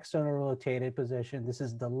 maximum external rotated position. This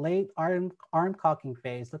is the late arm cocking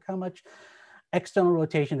phase. Look how much external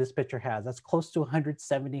rotation this picture has. That's close to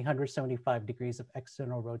 170, 175 degrees of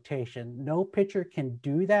external rotation. No pitcher can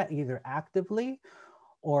do that either actively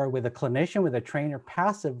or with a clinician, with a trainer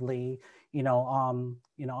passively, on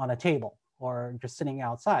a table or just sitting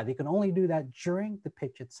outside. They can only do that during the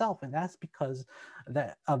pitch itself. And that's because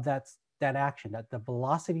of that action, that the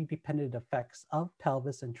velocity dependent effects of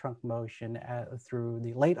pelvis and trunk motion through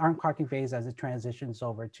the late arm cocking phase as it transitions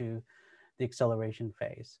over to the acceleration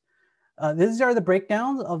phase. These are the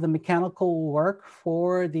breakdowns of the mechanical work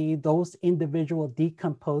for those individual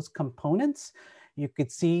decomposed components. You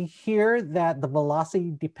could see here that the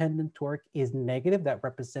velocity dependent torque is negative. That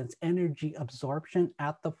represents energy absorption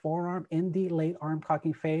at the forearm in the late arm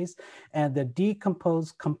cocking phase. And the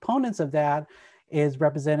decomposed components of that is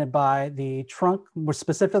represented by the trunk, more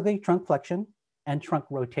specifically trunk flexion and trunk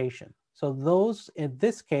rotation. So those, in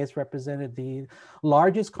this case, represented the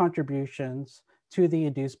largest contributions to the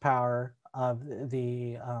induced power of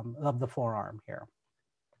the forearm here.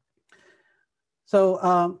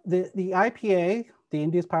 So the IPA, the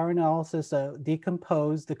induced power analysis,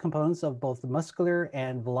 decomposed the components of both the muscular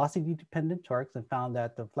and velocity dependent torques and found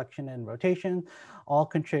that the flexion and rotation all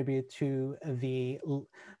contribute to the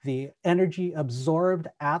energy absorbed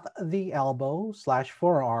at the elbow /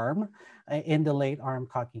 forearm in the late arm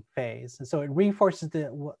cocking phase. And so it reinforces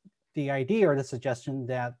the idea or the suggestion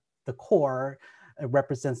that the core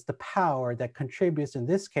represents the power that contributes in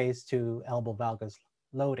this case to elbow valgus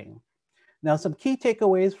loading. Now, some key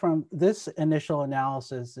takeaways from this initial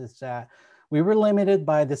analysis is that we were limited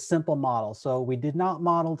by the simple model. So we did not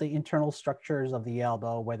model the internal structures of the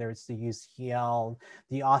elbow, whether it's the UCL,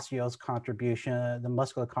 the osseous contribution, the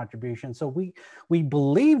muscular contribution. So we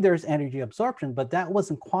believe there's energy absorption, but that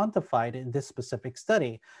wasn't quantified in this specific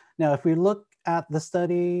study. Now, if we look at the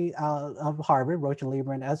study of Harvard, Roach and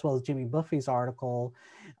Lieberman, as well as Jimmy Buffy's article,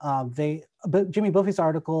 Jimmy Buffy's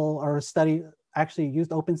article or study actually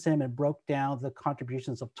used OpenSim and broke down the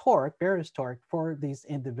contributions of torque, Barrett's torque, for these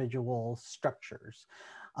individual structures.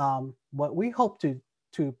 What we hope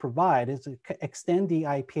to provide is to extend the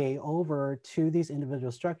IPA over to these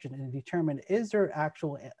individual structures and determine, is there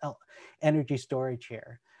actual energy storage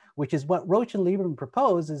here? Which is what Roach and Lieberman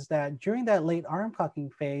proposed, is that during that late arm cocking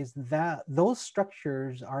phase, that those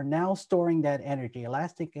structures are now storing that energy,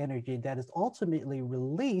 elastic energy, that is ultimately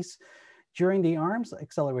released during the arm's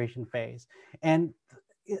acceleration phase. And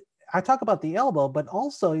I talk about the elbow, but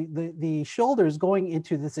also the shoulders going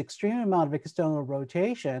into this extreme amount of external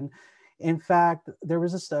rotation In fact, there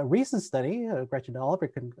was this recent study, Gretchen Oliver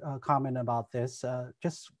can comment about this,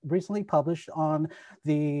 just recently published on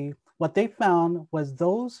what they found was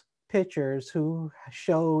those pitchers who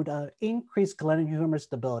showed increased glenohumeral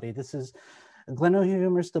stability. This is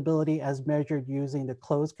glenohumeral stability as measured using the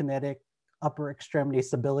closed kinetic upper extremity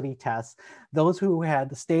stability test. Those who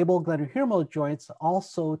had stable glenohumeral joints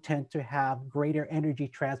also tend to have greater energy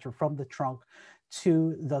transfer from the trunk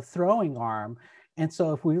to the throwing arm. And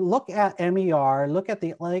so if we look at MER, look at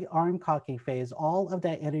the leg arm cocking phase, all of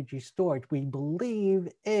that energy storage we believe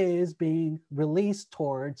is being released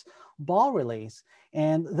towards ball release.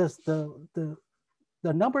 And the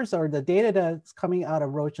numbers are the data that's coming out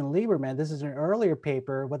of Roach and Lieberman. This is an earlier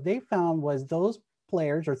paper. What they found was those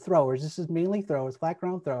players or throwers, this is mainly throwers, flat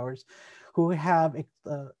ground throwers, who have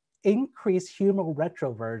increased humeral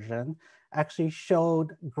retroversion actually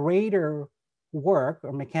showed greater work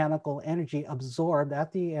or mechanical energy absorbed at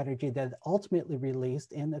the energy that ultimately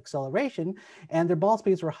released in acceleration, and their ball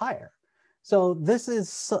speeds were higher. So this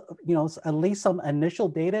is, at least some initial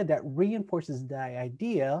data that reinforces the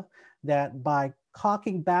idea that by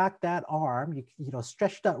cocking back that arm, you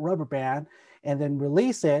stretch that rubber band and then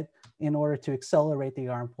release it in order to accelerate the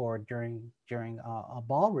arm forward during a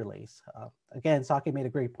ball release. Again, Saki made a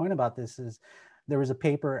great point about this. There was a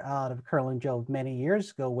paper out of Curl and Joe many years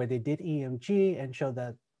ago where they did EMG and showed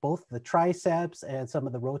that both the triceps and some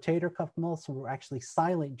of the rotator cuff muscles were actually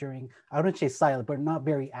silent during, I wouldn't say silent, but not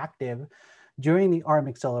very active during the arm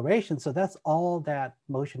acceleration. So that's all that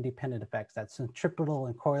motion dependent effects, that centripetal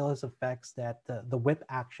and Coriolis effects, that the whip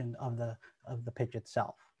action of the pitch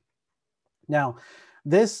itself. Now,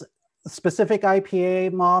 this specific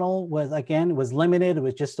IPA model was limited. It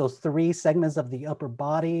was just those 3 segments of the upper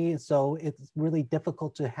body. So it's really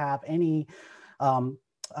difficult to have any,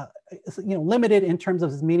 limited in terms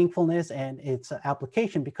of its meaningfulness and its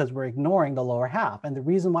application because we're ignoring the lower half. And the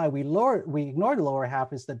reason why we ignore the lower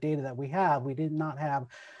half is the data that we have. We did not have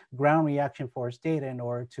ground reaction force data in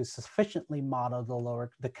order to sufficiently model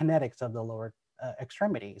the kinetics of the lower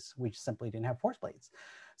extremities. We simply didn't have force plates.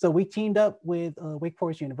 So we teamed up with Wake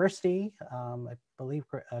Forest University. I believe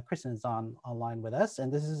Kristen is online with us.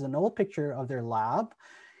 And this is an old picture of their lab.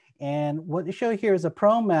 And what they show here is a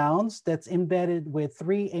pro mounds that's embedded with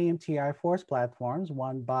 3 AMTI force platforms,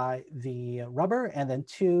 1 by the rubber and then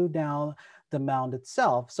 2 down the mound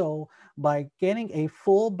itself. So by getting a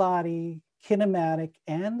full body kinematic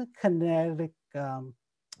and kinetic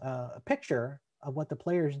picture of what the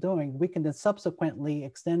player is doing, we can then subsequently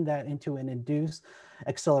extend that into an induced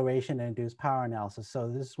acceleration and induced power analysis. So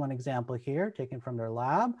this is one example here taken from their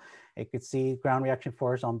lab. You could see ground reaction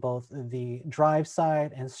force on both the drive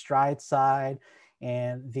side and stride side,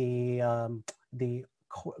 and the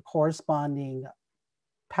corresponding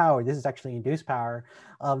power. This is actually induced power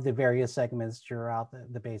of the various segments throughout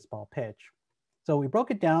the baseball pitch. So we broke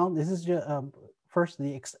it down. This is just, first,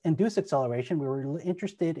 the induced acceleration. We were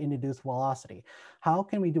interested in induced velocity. How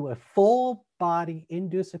can we do a full body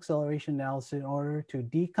induced acceleration analysis in order to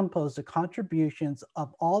decompose the contributions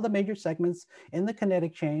of all the major segments in the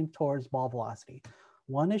kinetic chain towards ball velocity?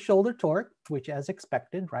 One is shoulder torque, which as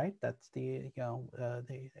expected, right? That's the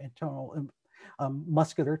internal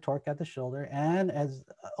muscular torque at the shoulder, and as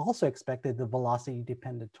also expected, the velocity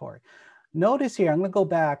dependent torque. Notice here, I'm gonna go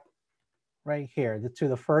back right here to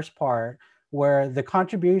the first part, where the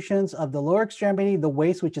contributions of the lower extremity, the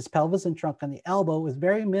waist, which is pelvis and trunk, and the elbow is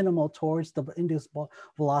very minimal towards the induced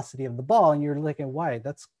velocity of the ball. And you're looking, why?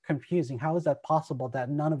 That's confusing. How is that possible that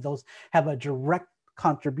none of those have a direct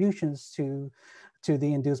contributions to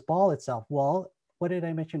the induced ball itself? Well, what did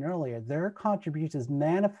I mention earlier? Their contribution is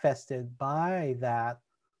manifested by that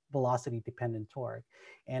velocity dependent torque.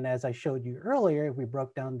 And as I showed you earlier, if we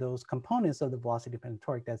broke down those components of the velocity dependent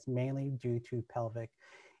torque, that's mainly due to pelvic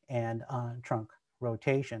and trunk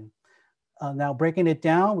rotation. Now breaking it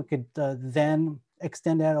down, we could then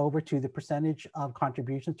extend that over to the percentage of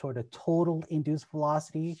contribution toward the total induced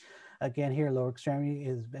velocity. Again, here, lower extremity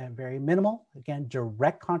is very minimal. Again,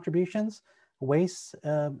 direct contributions. Waist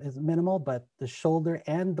is minimal, but the shoulder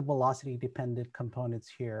and the velocity dependent components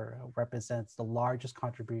here represents the largest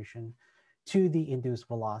contribution to the induced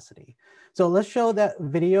velocity. So let's show that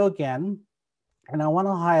video again. And I want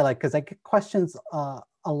to highlight, because I get questions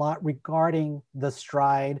a lot regarding the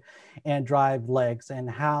stride and drive legs and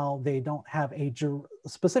how they don't have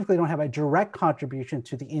specifically don't have a direct contribution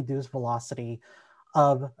to the induced velocity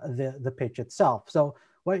of the pitch itself. So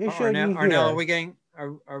what you showed you here, Arnel,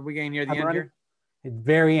 are we getting near the end here?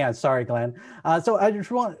 Very end, sorry, Glenn. So I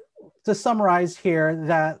just want to summarize here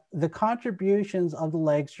that the contributions of the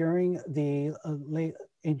legs during the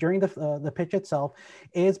during the pitch itself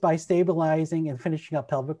is by stabilizing and finishing up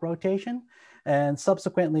pelvic rotation. And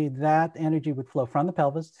subsequently, that energy would flow from the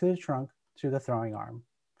pelvis to the trunk to the throwing arm.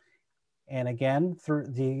 And again, through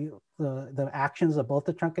the actions of both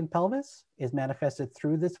the trunk and pelvis is manifested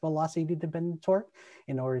through this velocity-dependent torque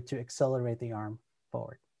in order to accelerate the arm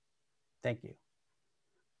forward. Thank you.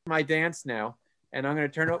 My dance now, and I'm going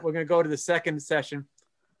to we're going to go to the second session.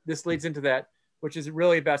 This leads into that, which is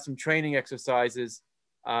really about some training exercises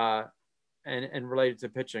and related to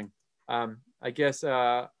pitching. I guess,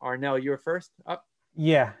 Arnel, you're first up.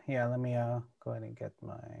 Yeah, let me go ahead and get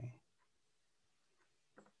my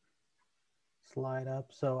slide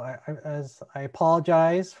up. So I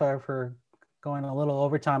apologize for going a little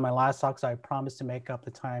over time my last talk, so I promised to make up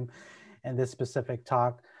the time in this specific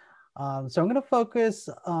talk. So I'm going to focus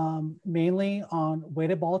mainly on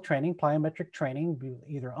weighted ball training, plyometric training,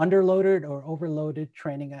 either underloaded or overloaded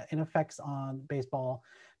training and effects on baseball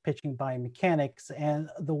pitching biomechanics. And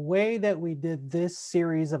the way that we did this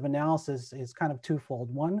series of analysis is kind of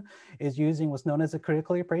twofold. One is using what's known as a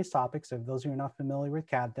critically appraised topic. So those who are not familiar with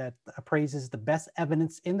CAT, that appraises the best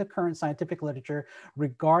evidence in the current scientific literature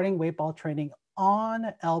regarding weight ball training on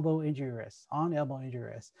elbow injury risk,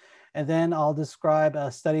 And then I'll describe a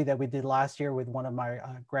study that we did last year with one of my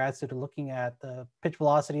grad students looking at the pitch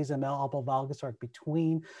velocities and elbow valgus torque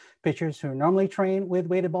between pitchers who normally train with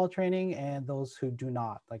weighted ball training and those who do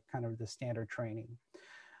not, like kind of the standard training.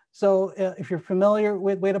 So if you're familiar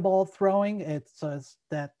with weighted ball throwing, it's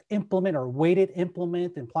that implement or weighted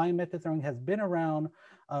implement and plyometric throwing has been around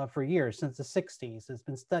for years, since the 60s. It's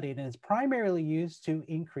been studied and it's primarily used to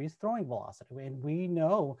increase throwing velocity. And we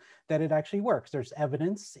know that it actually works. There's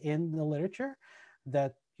evidence in the literature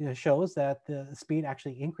that shows that the speed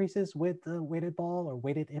actually increases with the weighted ball or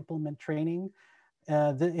weighted implement training.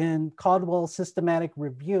 In Caldwell's systematic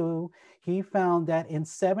review, he found that in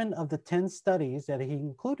 7 of the 10 studies that he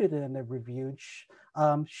included in the review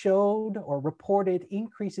showed or reported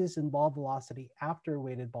increases in ball velocity after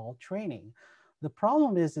weighted ball training. The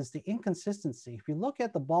problem is the inconsistency. If you look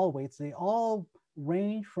at the ball weights, they all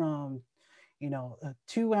range from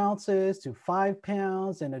 2 ounces to 5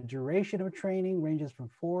 pounds, and a duration of training ranges from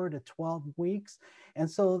 4 to 12 weeks. And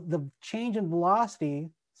so the change in velocity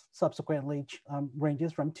subsequently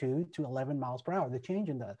ranges from 2 to 11 miles per hour. The change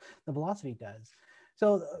in the velocity does.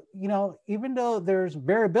 So, even though there's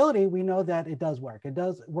variability, we know that it does work. It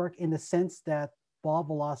does work in the sense that ball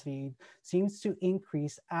velocity seems to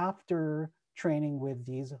increase after training with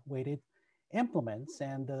these weighted implements.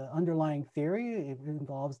 And the underlying theory, it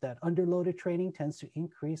involves that underloaded training tends to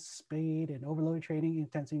increase speed, and overloaded training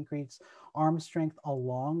tends to increase arm strength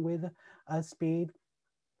along with speed.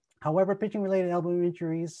 However, pitching-related elbow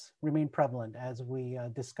injuries remain prevalent, as we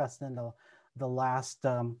discussed in the last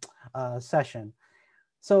session.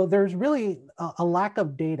 So there's really a lack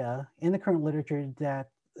of data in the current literature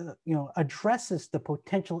that addresses the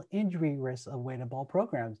potential injury risks of weighted ball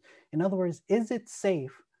programs. In other words, is it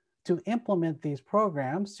safe to implement these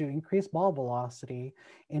programs to increase ball velocity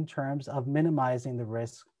in terms of minimizing the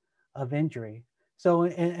risk of injury? So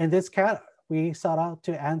in this CAT, we sought out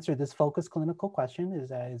to answer this focused clinical question: is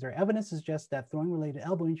there evidence to suggest that throwing-related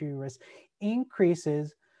elbow injury risk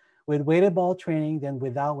increases with weighted ball training than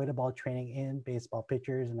without weighted ball training in baseball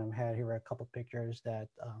pitchers? And I've had here a couple of pictures that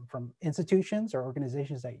from institutions or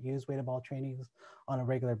organizations that use weighted ball trainings on a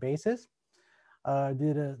regular basis.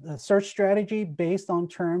 Did a search strategy based on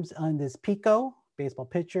terms on this PICO, baseball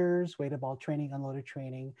pitchers, weighted ball training, unloaded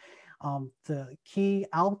training. The key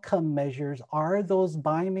outcome measures are those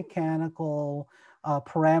biomechanical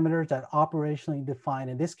parameters that operationally define,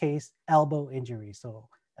 in this case, elbow injury. So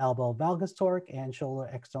elbow valgus torque and shoulder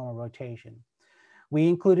external rotation. We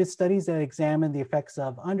included studies that examined the effects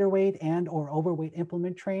of underweight and or overweight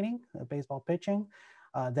implement training, baseball pitching,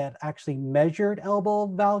 that actually measured elbow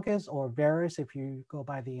valgus or varus, if you go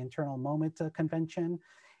by the internal moment convention,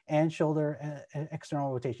 and shoulder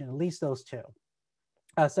external rotation, at least those 2.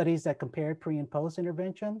 Studies that compared pre and post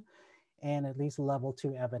intervention, and at least level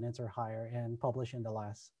 2 evidence or higher, and published in the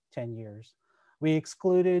last 10 years. We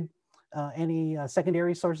excluded any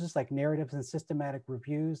secondary sources like narratives and systematic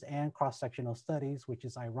reviews and cross-sectional studies, which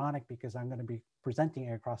is ironic because I'm going to be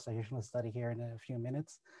presenting a cross-sectional study here in a few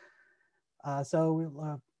minutes.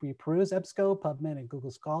 So we perused EBSCO, PubMed, and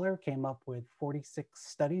Google Scholar, came up with 46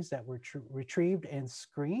 studies that were retrieved and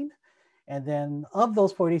screened. And then of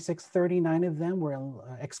those 46, 39 of them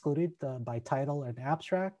were excluded by title and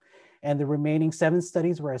abstract. And the remaining 7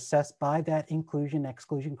 studies were assessed by that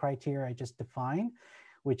inclusion-exclusion criteria I just defined,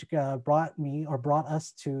 which brought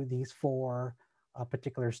us to these 4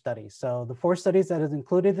 particular studies. So the 4 studies that is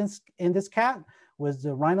included in this CAT was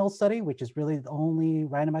the Arnel study, which is really the only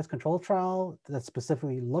randomized control trial that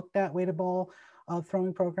specifically looked at weighted ball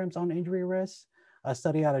throwing programs on injury risk. A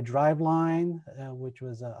study out of Driveline, which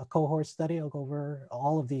was a cohort study. I'll go over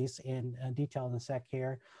all of these in detail in a sec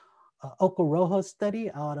here. Oco Rojo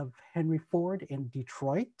study out of Henry Ford in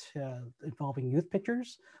Detroit, involving youth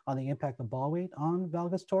pitchers on the impact of ball weight on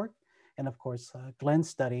valgus torque. And of course, Glenn's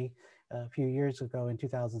study a few years ago in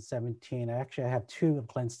 2017. Actually, I have two of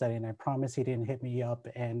Glenn's study, and I promise he didn't hit me up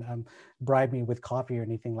and bribe me with coffee or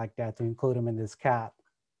anything like that to include him in this cap.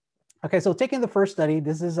 Okay, so taking the first study,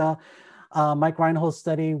 this is Mike Reinhold's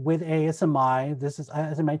study with ASMI. This is,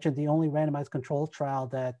 as I mentioned, the only randomized controlled trial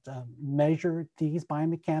that measured these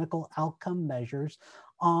biomechanical outcome measures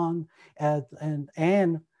on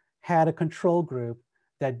and had a control group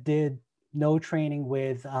that did no training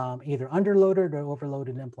with either underloaded or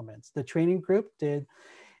overloaded implements. The training group did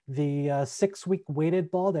the 6-week weighted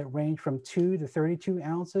ball that ranged from 2 to 32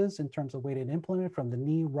 ounces in terms of weighted implement from the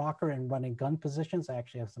knee, rocker, and run and gun positions. I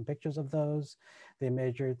actually have some pictures of those. They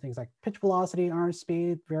measured things like pitch velocity, arm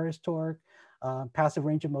speed, various torque, passive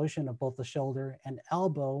range of motion of both the shoulder and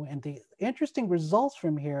elbow. And the interesting results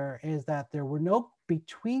from here is that there were no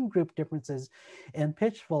between group differences in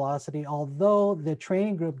pitch velocity, although the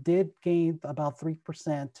training group did gain about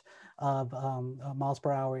 3% of miles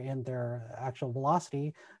per hour in their actual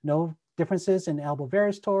velocity. No differences in elbow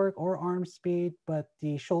varus torque or arm speed, but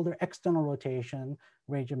the shoulder external rotation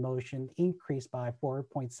range of motion increased by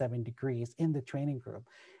 4.7 degrees in the training group.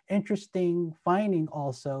 Interesting finding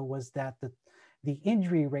also was that the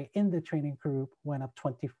injury rate in the training group went up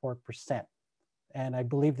 24%. And I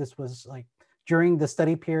believe this was like during the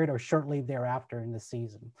study period or shortly thereafter in the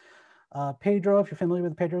season. Pedro, if you're familiar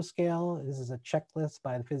with the Pedro scale, this is a checklist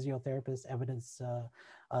by the physiotherapist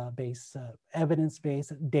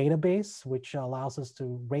evidence-based database, which allows us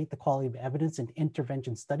to rate the quality of evidence in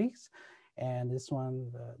intervention studies. And this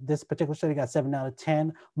one, this particular study got 7 out of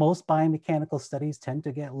 10. Most biomechanical studies tend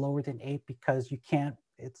to get lower than 8 because you can't,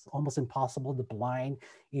 it's almost impossible to blind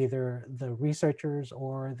either the researchers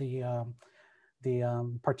or the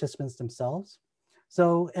participants themselves.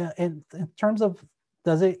 So in terms of,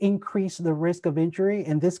 does it increase the risk of injury?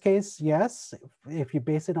 In this case, yes, if you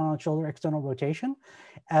base it on shoulder external rotation,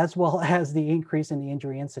 as well as the increase in the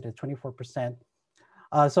injury incidence, 24%.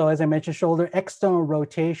 So as I mentioned, shoulder external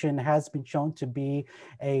rotation has been shown to be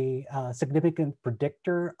a significant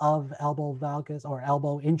predictor of elbow valgus or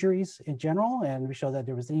elbow injuries in general. And we show that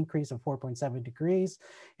there was an increase of 4.7 degrees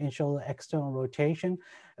in shoulder external rotation.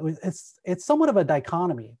 It's somewhat of a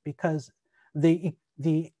dichotomy because the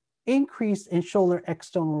increase in shoulder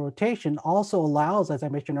external rotation also allows, as I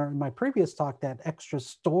mentioned in my previous talk, that extra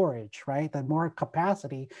storage, right? That more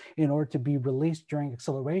capacity in order to be released during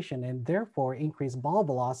acceleration and therefore increase ball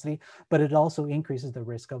velocity, but it also increases the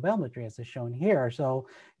risk of elbow injury as is shown here. So,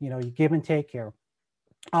 you know, you give and take here.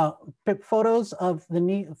 Photos of the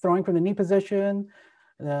knee, throwing from the knee position,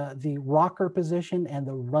 the rocker position, and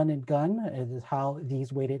the run and gun is how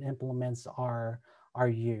these weighted implements are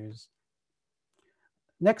used.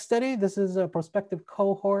 Next study, this is a prospective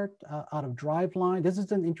cohort out of Driveline. This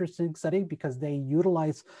is an interesting study because they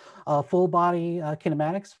utilize full body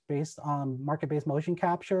kinematics based on market-based motion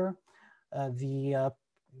capture. The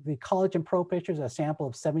college and pro pitchers, a sample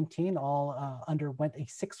of 17, all underwent a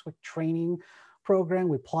 6-week training program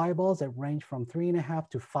with ply balls that range from 3.5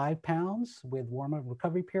 to 5 pounds with warm-up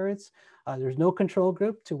recovery periods. There's no control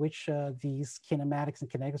group to which these kinematics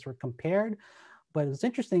and kinetics were compared. But what's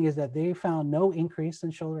interesting is that they found no increase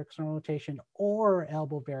in shoulder external rotation or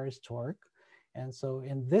elbow varus torque. And so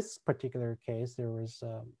in this particular case, there was,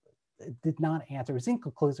 it did not answer, it was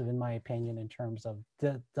inconclusive in my opinion in terms of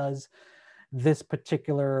does this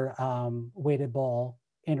particular weighted ball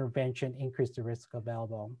intervention increase the risk of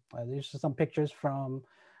elbow. These are some pictures from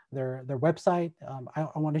their website. I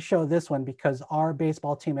want to show this one because our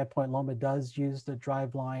baseball team at Point Loma does use the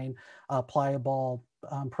Driveline pliable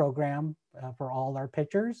program for all our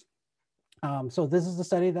pitchers. So this is the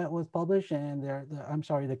study that was published, and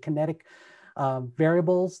the kinetic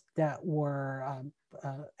variables that were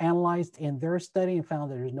analyzed in their study and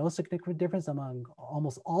found that there's no significant difference among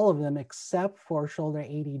almost all of them except for shoulder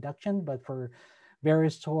adduction, but for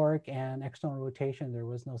varus torque and external rotation, there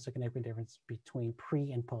was no significant difference between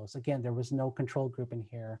pre and post. Again, there was no control group in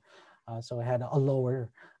here, so it had a lower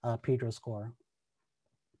Pedro score.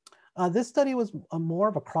 This study was more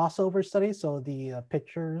of a crossover study, so the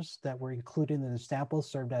pitchers that were included in the sample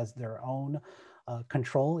served as their own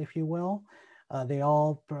control, if you will. They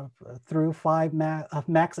all threw 5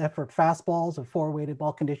 max effort fastballs of 4 weighted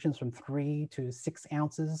ball conditions from 3 to 6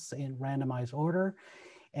 ounces in randomized order.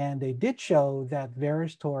 And they did show that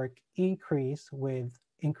varus torque increased with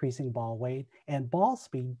increasing ball weight and ball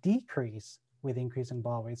speed decrease with increasing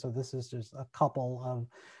ball weight. So this is just a couple of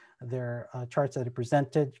their charts that are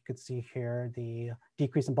presented. You could see here the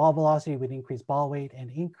decrease in ball velocity with increased ball weight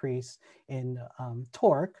and increase in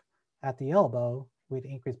torque at the elbow with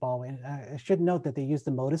increased ball weight. And I should note that they use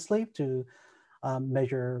the motor sleeve to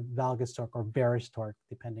measure valgus torque or varus torque,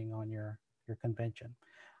 depending on your convention.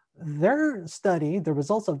 Their study, the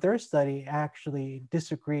results of their study actually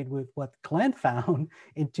disagreed with what Glenn found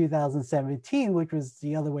in 2017, which was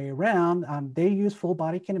the other way around. They used full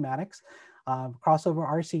body kinematics, crossover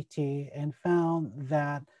RCT, and found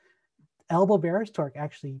that elbow varus torque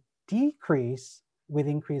actually decreased with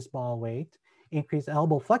increased ball weight. Increased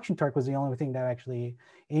elbow flexion torque was the only thing that actually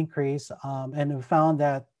increased, and found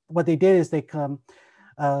that what they did is they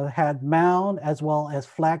had mound as well as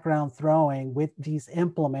flat ground throwing with these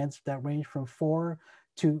implements that range from 4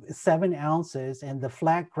 to 7 ounces, and the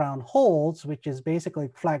flat ground holds, which is basically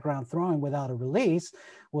flat ground throwing without a release,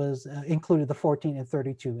 was included the 14 and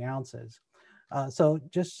 32 ounces. So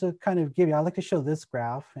just to kind of give you, I'd like to show this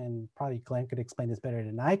graph, and probably Glenn could explain this better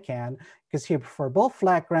than I can, because here for both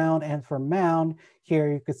flat ground and for mound,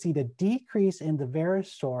 here you could see the decrease in the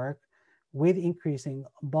varus torque with increasing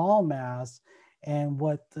ball mass. And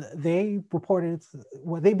what they reported,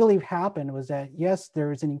 what they believe happened was that, yes,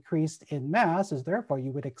 there is an increase in mass, as therefore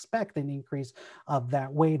you would expect an increase of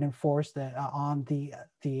that weight and force that on the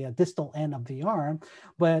distal end of the arm.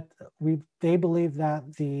 But they believe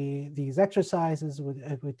that these exercises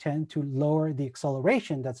would tend to lower the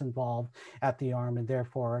acceleration that's involved at the arm, and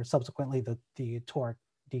therefore subsequently the torque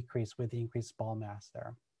decrease with the increased ball mass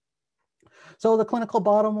there. So the clinical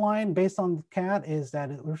bottom line based on the CAT is that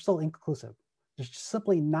we're still inconclusive. There's just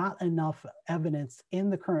simply not enough evidence in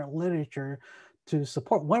the current literature to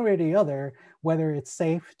support one way or the other whether it's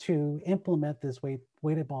safe to implement this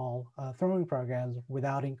weighted ball throwing programs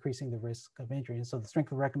without increasing the risk of injury. And so the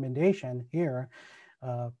strength of recommendation here,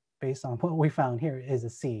 based on what we found here, is a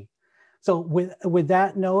C. So with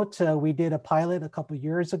that note, we did a pilot a couple of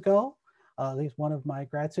years ago. At least one of my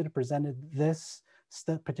grad students presented this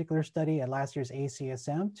particular study at last year's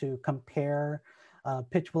ACSM to compare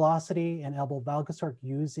pitch velocity and elbow valgus torque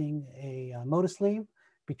using a motor sleeve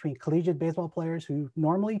between collegiate baseball players who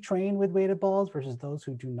normally train with weighted balls versus those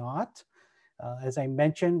who do not. As I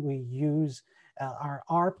mentioned, we use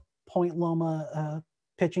our Point Loma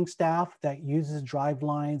pitching staff that uses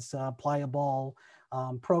Driveline's Pliable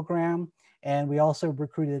program. And we also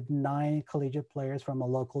recruited 9 collegiate players from a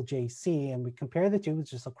local JC. And we compared the two. It's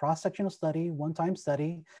just a cross-sectional study, one-time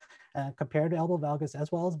study, compared to elbow valgus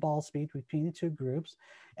as well as ball speed between the two groups.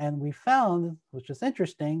 And we found, which is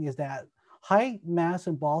interesting, is that height, mass,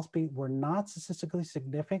 and ball speed were not statistically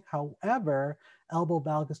significant. However, elbow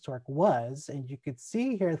valgus torque was. And you could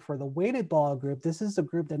see here for the weighted ball group, this is a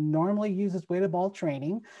group that normally uses weighted ball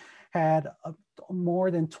training, had more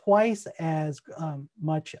than twice as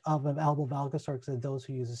much of an elbow valgus torque as those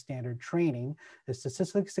who use a standard training. It's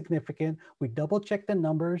statistically significant. We double checked the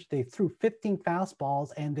numbers. They threw 15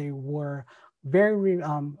 fastballs and they were very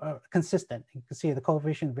consistent. You can see the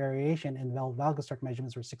coefficient variation in elbow valgus torque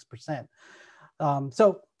measurements were 6%.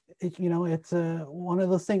 So, it's one of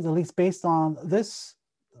those things, at least based on this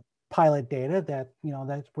pilot data, that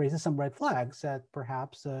that raises some red flags that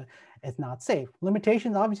perhaps it's not safe.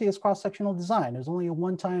 Limitations obviously is cross-sectional design. There's only a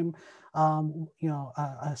one-time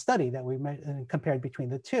a study that we compared between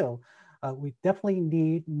the two. We definitely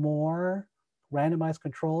need more randomized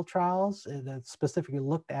control trials that specifically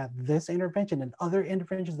looked at this intervention and other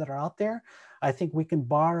interventions that are out there. I think we can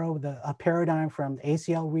borrow a paradigm from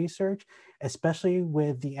ACL research, especially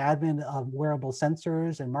with the advent of wearable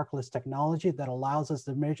sensors and markerless technology that allows us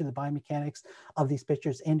to measure the biomechanics of these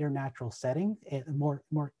pitchers in their natural setting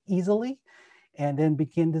more easily, and then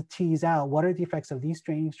begin to tease out what are the effects of these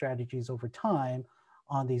training strategies over time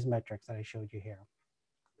on these metrics that I showed you here.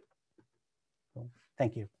 So,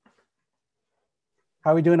 thank you.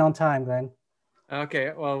 How are we doing on time, Glenn?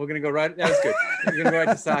 Okay, well, we're gonna go right. That was good. We're gonna go right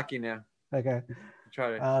to Saki now. Okay.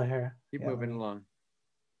 Try to keep Yeah, moving along.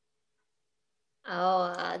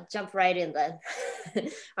 I'll jump right in then.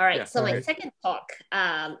 All right, so my second talk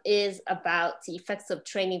is about the effects of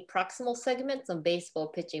training proximal segments on baseball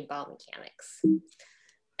pitching biomechanics.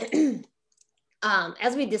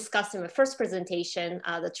 As we discussed in my first presentation,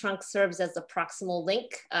 the trunk serves as the proximal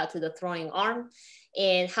link to the throwing arm,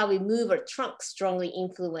 and how we move our trunk strongly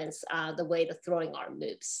influence the way the throwing arm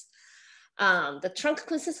moves. The trunk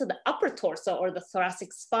consists of the upper torso or the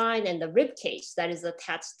thoracic spine and the rib cage that is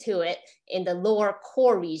attached to it in the lower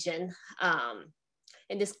core region.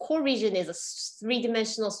 And this core region is a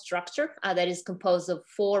three-dimensional structure that is composed of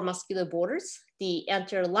 4 muscular borders, the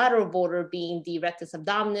anterolateral border being the rectus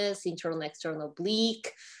abdominis, internal and external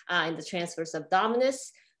oblique, and the transverse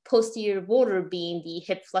abdominis, posterior border being the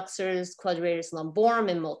hip flexors, quadratus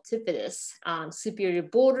lumborum, and multifidus. Superior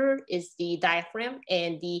border is the diaphragm,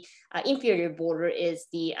 and the inferior border is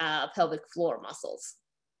the pelvic floor muscles.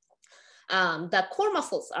 The core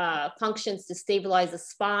muscles functions to stabilize the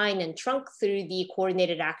spine and trunk through the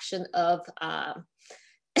coordinated action of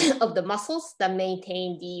the muscles that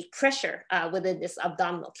maintain the pressure within this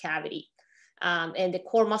abdominal cavity. And the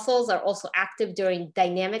core muscles are also active during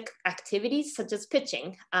dynamic activities such as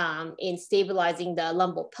pitching in stabilizing the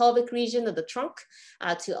lumbopelvic region of the trunk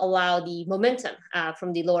to allow the momentum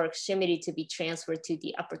from the lower extremity to be transferred to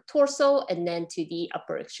the upper torso and then to the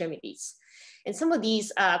upper extremities. And some of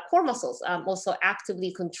these core muscles also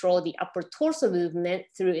actively control the upper torso movement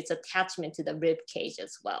through its attachment to the rib cage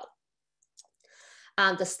as well.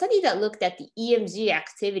 The study that looked at the EMG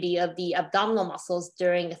activity of the abdominal muscles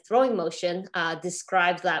during a throwing motion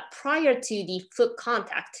described that prior to the foot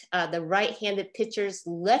contact, the right-handed pitcher's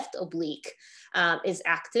left oblique is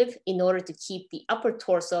active in order to keep the upper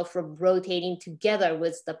torso from rotating together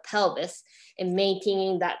with the pelvis and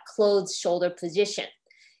maintaining that closed shoulder position.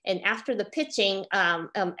 And after the pitching,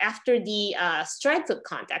 after the stride foot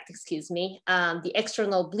contact, the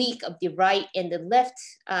external oblique of the right and the left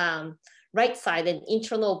right side and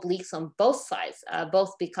internal obliques on both sides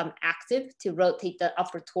both become active to rotate the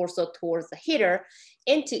upper torso towards the hitter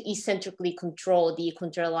and to eccentrically control the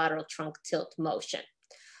contralateral trunk tilt motion.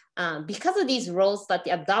 Because of these roles that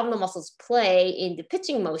the abdominal muscles play in the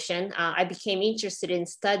pitching motion, I became interested in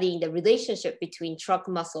studying the relationship between trunk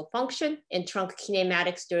muscle function and trunk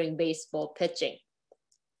kinematics during baseball pitching.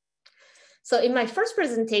 So in my first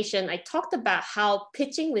presentation, I talked about how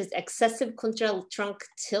pitching with excessive contralateral trunk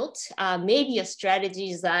tilt may be a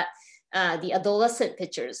strategy that the adolescent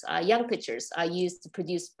pitchers, young pitchers, use to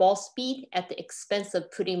produce ball speed at the expense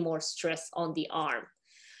of putting more stress on the arm.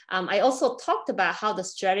 I also talked about how the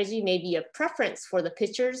strategy may be a preference for the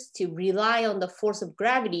pitchers to rely on the force of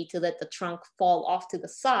gravity to let the trunk fall off to the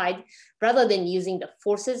side, rather than using the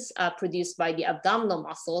forces produced by the abdominal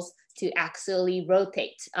muscles to axially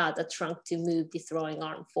rotate the trunk to move the throwing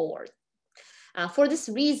arm forward. For this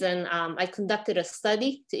reason, I conducted a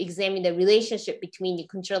study to examine the relationship between the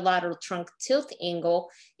contralateral trunk tilt angle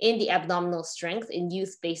and the abdominal strength in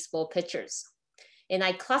youth baseball pitchers. And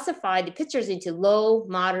I classified the pitchers into low,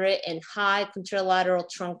 moderate, and high contralateral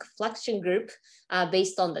trunk flexion group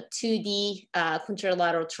based on the 2D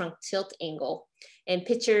contralateral trunk tilt angle. And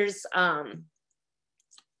pitchers,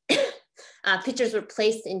 pitchers were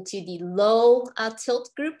placed into the low tilt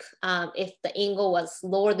group if the angle was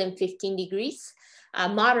lower than 15 degrees,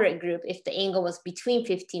 moderate group if the angle was between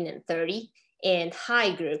 15 and 30, and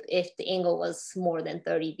high group if the angle was more than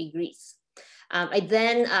 30 degrees. I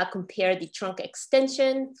then compared the trunk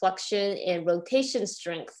extension, flexion, and rotation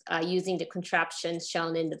strength using the contraptions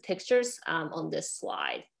shown in the pictures on this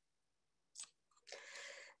slide.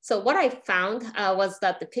 So what I found was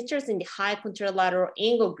that the pitchers in the high contralateral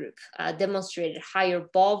angle group demonstrated higher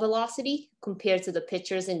ball velocity compared to the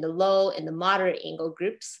pitchers in the low and the moderate angle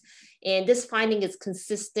groups. And this finding is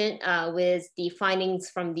consistent with the findings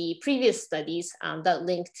from the previous studies that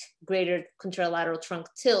linked greater contralateral trunk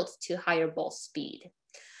tilt to higher ball speed.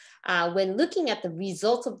 When looking at the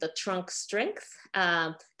results of the trunk strength,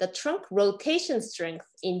 the trunk rotation strength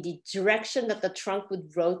in the direction that the trunk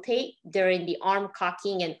would rotate during the arm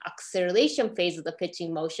cocking and acceleration phase of the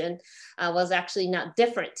pitching motion was actually not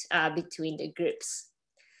different between the groups.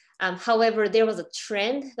 However, there was a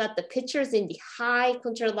trend that the pitchers in the high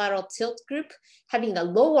contralateral tilt group having a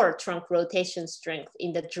lower trunk rotation strength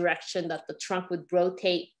in the direction that the trunk would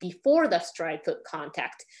rotate before the stride foot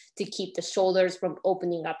contact to keep the shoulders from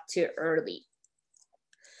opening up too early.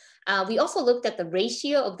 We also looked at the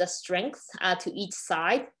ratio of the strength to each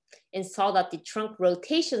side and saw that the trunk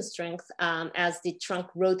rotation strength as the trunk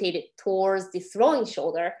rotated towards the throwing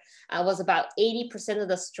shoulder was about 80% of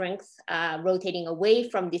the strength rotating away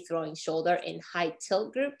from the throwing shoulder in high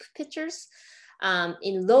tilt group pitchers.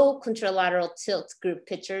 In low contralateral tilt group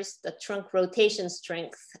pitchers, the trunk rotation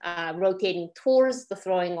strength rotating towards the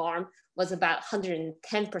throwing arm was about 110%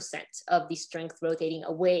 of the strength rotating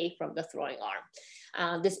away from the throwing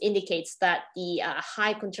arm. This indicates that the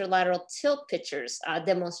high contralateral tilt pitchers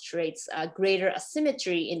demonstrates greater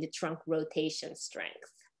asymmetry in the trunk rotation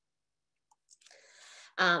strength.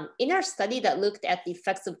 In our study that looked at the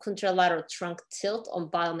effects of contralateral trunk tilt on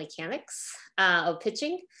biomechanics of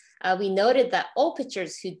pitching, we noted that all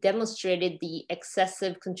pitchers who demonstrated the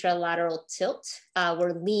excessive contralateral tilt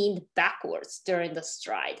were leaned backwards during the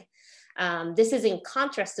stride. This is in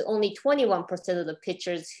contrast to only 21% of the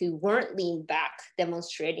pitchers who weren't leaned back,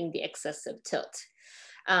 demonstrating the excessive tilt.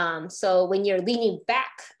 So when you're leaning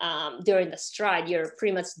back during the stride, you're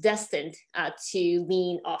pretty much destined to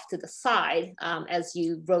lean off to the side as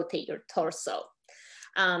you rotate your torso.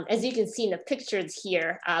 As you can see in the pictures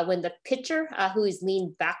here, when the pitcher who is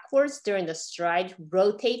leaned backwards during the stride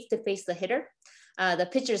rotates to face the hitter, the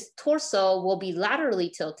pitcher's torso will be laterally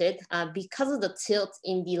tilted because of the tilt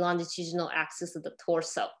in the longitudinal axis of the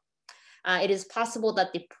torso. It is possible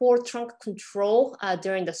that the poor trunk control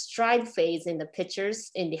during the stride phase in the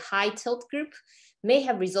pitchers in the high tilt group may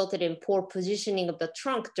have resulted in poor positioning of the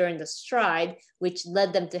trunk during the stride, which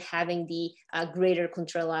led them to having the greater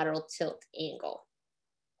contralateral tilt angle.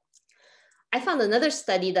 I found another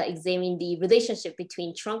study that examined the relationship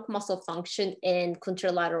between trunk muscle function and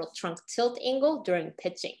contralateral trunk tilt angle during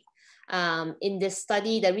pitching. In this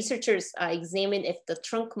study, the researchers examined if the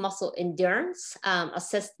trunk muscle endurance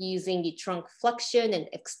assessed using the trunk flexion and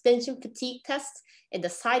extension fatigue test and the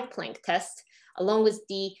side plank test, along with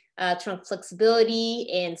the trunk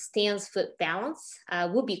flexibility and stance foot balance,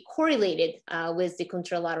 would be correlated with the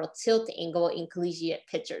contralateral tilt angle in collegiate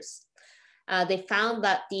pitchers. They found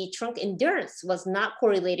that the trunk endurance was not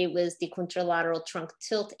correlated with the contralateral trunk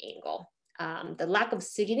tilt angle. The lack of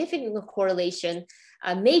significant correlation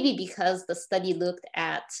may be because the study looked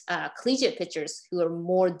at collegiate pitchers who are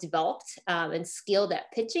more developed and skilled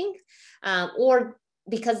at pitching, or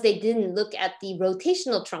because they didn't look at the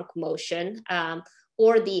rotational trunk motion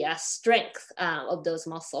or the strength of those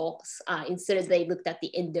muscles. Instead, they looked at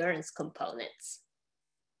the endurance components.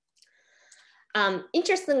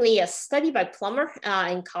 Interestingly, a study by Plummer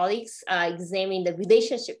and colleagues examined the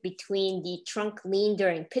relationship between the trunk lean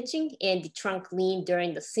during pitching and the trunk lean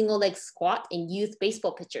during the single leg squat in youth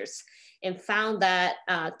baseball pitchers, and found that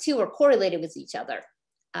two are correlated with each other.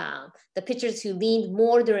 The pitchers who leaned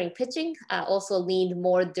more during pitching also leaned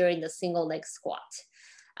more during the single leg squat.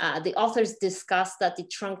 The authors discussed that the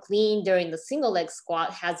trunk lean during the single leg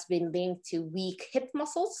squat has been linked to weak hip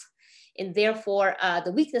muscles, and therefore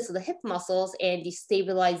the weakness of the hip muscles and the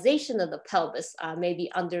stabilization of the pelvis may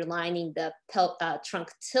be underlining the trunk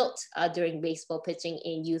tilt during baseball pitching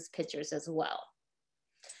in youth pitchers as well.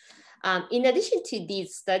 In addition to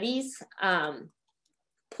these studies,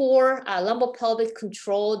 poor lumbopelvic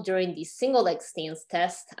control during the single leg stance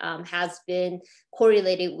test has been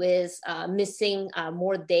correlated with missing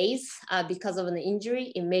more days because of an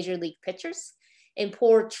injury in major league pitchers. And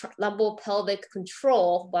poor lumbopelvic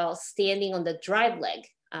control while standing on the drive leg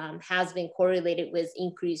has been correlated with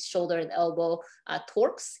increased shoulder and elbow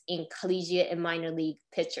torques in collegiate and minor league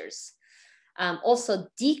pitchers. Also,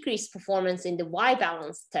 decreased performance in the Y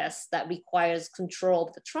balance test that requires control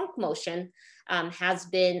of the trunk motion has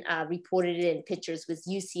been reported in pitchers with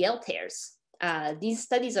UCL tears. These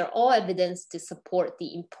studies are all evidence to support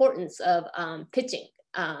the importance of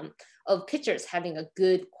pitchers having a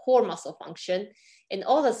good core muscle function. And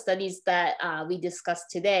all the studies that we discussed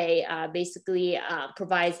today basically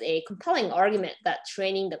provides a compelling argument that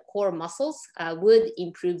training the core muscles would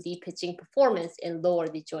improve the pitching performance and lower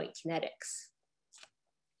the joint kinetics.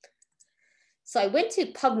 So I went to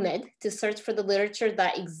PubMed to search for the literature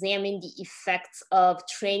that examined the effects of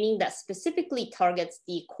training that specifically targets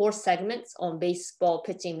the core segments on baseball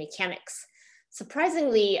pitching mechanics.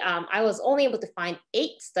 Surprisingly, I was only able to find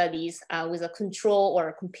 8 studies with a control or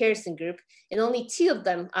a comparison group, and only 2 of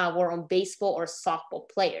them were on baseball or softball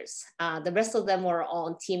players. The rest of them were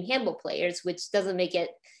on team handball players, which doesn't make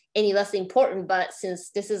it any less important, but since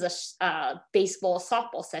this is a baseball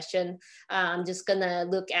softball session, I'm just gonna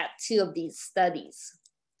look at 2 of these studies.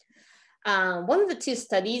 One of the 2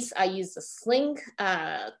 studies, I used a sling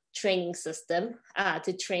training system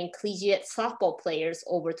to train collegiate softball players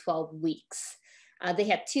over 12 weeks. They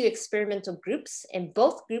had 2 experimental groups, and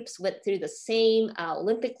both groups went through the same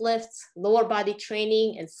Olympic lifts, lower body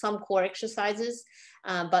training, and some core exercises.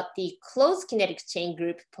 But the closed kinetic chain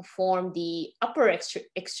group performed the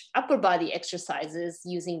upper body exercises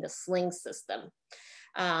using the sling system.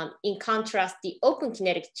 In contrast, the open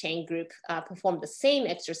kinetic chain group performed the same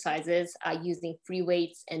exercises using free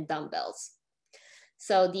weights and dumbbells.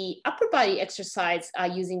 So the upper body exercise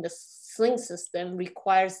using the sling system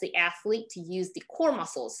requires the athlete to use the core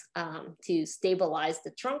muscles to stabilize the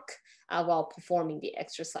trunk while performing the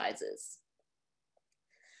exercises.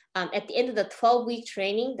 At the end of the 12-week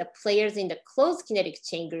training, the players in the closed kinetic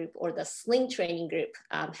chain group or the sling training group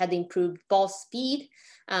had improved ball speed,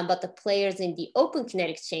 but the players in the open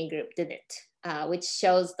kinetic chain group didn't. which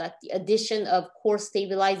shows that the addition of core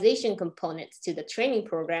stabilization components to the training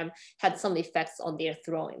program had some effects on their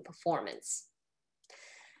throwing performance.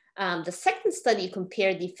 The second study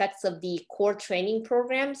compared the effects of the core training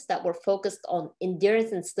programs that were focused on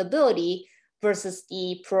endurance and stability versus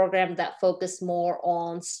the program that focused more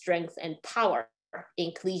on strength and power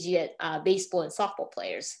in collegiate baseball and softball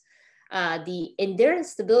players. The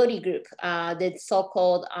endurance stability group did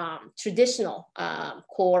so-called traditional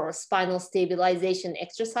core or spinal stabilization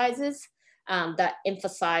exercises that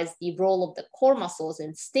emphasize the role of the core muscles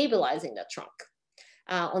in stabilizing the trunk.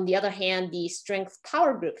 On the other hand, the strength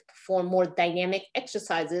power group performed more dynamic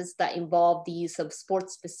exercises that involve the use of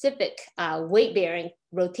sport-specific weight-bearing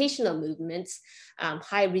rotational movements,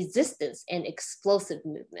 high resistance, and explosive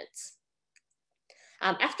movements.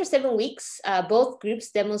 After 7 weeks, both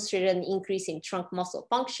groups demonstrated an increase in trunk muscle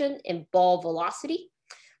function and ball velocity.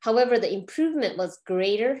 However, the improvement was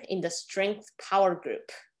greater in the strength power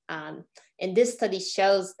group. And this study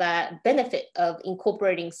shows the benefit of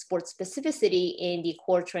incorporating sport specificity in the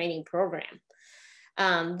core training program.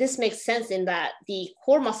 This makes sense in that the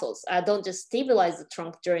core muscles don't just stabilize the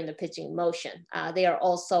trunk during the pitching motion. They are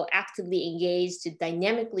also actively engaged to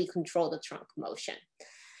dynamically control the trunk motion.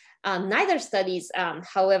 Neither studies,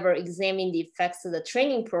 however, examine the effects of the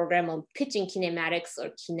training program on pitching kinematics or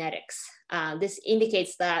kinetics. This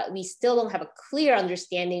indicates that we still don't have a clear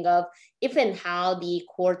understanding of if and how the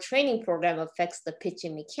core training program affects the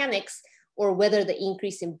pitching mechanics, or whether the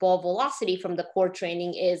increase in ball velocity from the core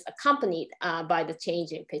training is accompanied by the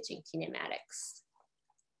change in pitching kinematics.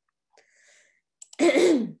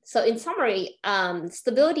 So in summary,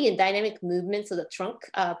 stability and dynamic movements of the trunk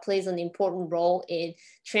plays an important role in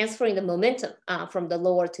transferring the momentum from the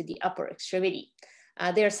lower to the upper extremity.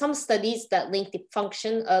 There are some studies that link the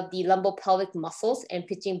function of the lumbopelvic muscles and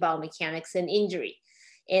pitching biomechanics and injury.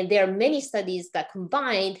 And there are many studies that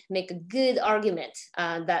combined make a good argument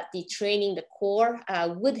that the training the core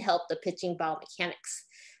would help the pitching biomechanics.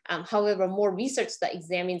 However, more research that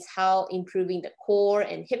examines how improving the core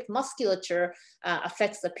and hip musculature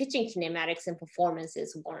affects the pitching kinematics and performance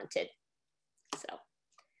is warranted. So,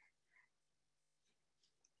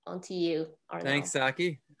 on to you, Arnel. Thanks,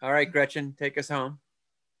 Saki. All right, Gretchen, take us home.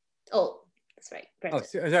 Oh, that's right, Gretchen.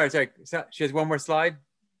 Oh, sorry. So, she has one more slide?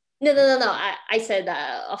 No. I said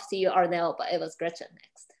off to you, Arnel, but it was Gretchen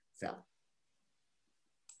next. So.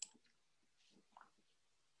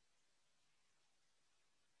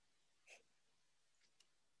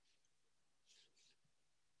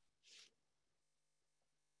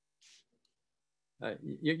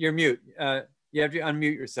 You're mute. You have to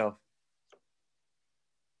unmute yourself.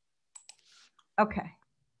 Okay.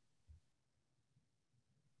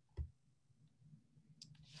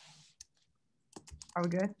 Are we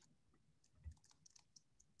good?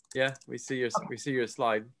 Yeah, we see your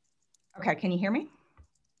slide. Okay, can you hear me?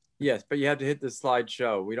 Yes, but you have to hit the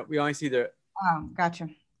slideshow. We only see the. Oh, gotcha.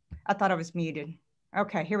 I thought I was muted.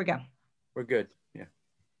 Okay, here we go. We're good.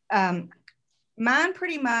 Yeah. Mine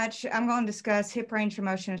pretty much, I'm going to discuss hip range of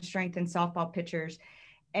motion and strength in softball pitchers.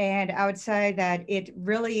 And I would say that it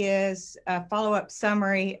really is a follow-up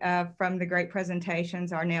summary from the great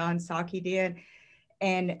presentations Arnel and Saki did.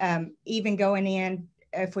 And even going in,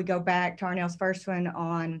 if we go back to Arnel's first one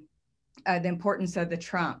on the importance of the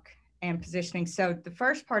trunk and positioning. So the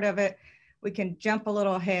first part of it, we can jump a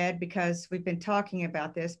little ahead because we've been talking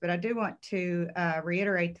about this, but I do want to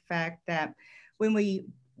reiterate the fact that when we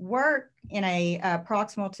work in a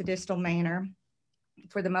proximal to distal manner,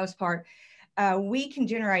 for the most part, we can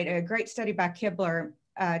generate a great study by Kibler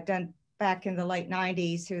done back in the late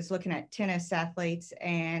 90s, who was looking at tennis athletes,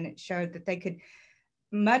 and it showed that they could,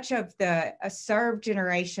 much of the serve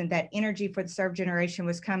generation, that energy for the serve generation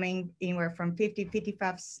was coming anywhere from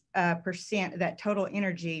 50-55% of that total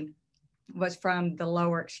energy was from the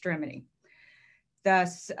lower extremity.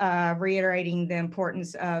 Thus reiterating the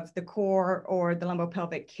importance of the core or the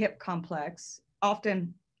lumbopelvic hip complex.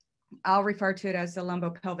 Often I'll refer to it as the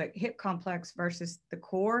lumbopelvic hip complex versus the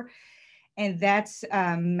core. And that's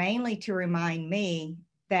mainly to remind me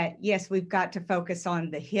that, yes, we've got to focus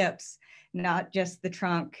on the hips, not just the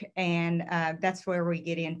trunk. And that's where we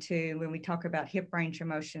get into when we talk about hip range of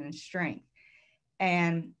motion and strength.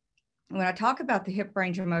 And when I talk about the hip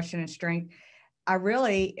range of motion and strength,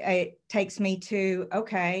 it takes me to,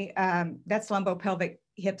 okay, that's lumbopelvic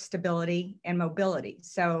hip stability and mobility.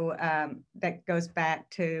 So that goes back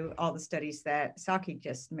to all the studies that Saki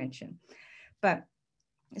just mentioned. But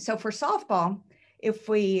so for softball, if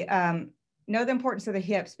we know the importance of the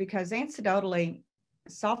hips, because anecdotally,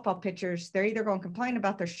 softball pitchers, they're either going to complain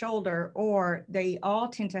about their shoulder, or they all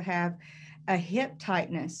tend to have a hip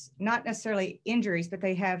tightness, not necessarily injuries, but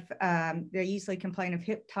they usually complain of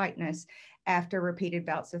hip tightness after repeated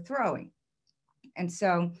bouts of throwing. And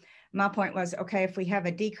so my point was, okay, if we have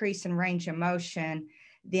a decrease in range of motion,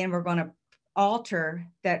 then we're going to alter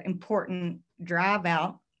that important drive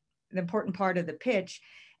out, the important part of the pitch.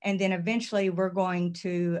 And then eventually we're going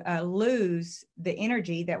to lose the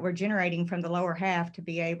energy that we're generating from the lower half to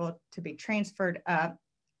be able to be transferred up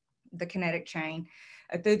the kinetic chain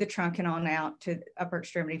through the trunk and on out to the upper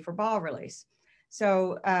extremity for ball release.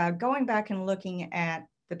 So going back and looking at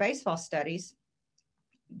the baseball studies,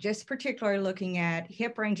 just particularly looking at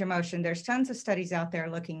hip range of motion, there's tons of studies out there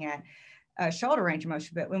looking at shoulder range of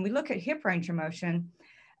motion. But when we look at hip range of motion,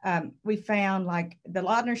 we found like the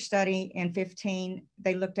Laudner study in 15,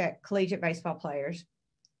 they looked at collegiate baseball players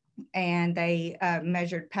and they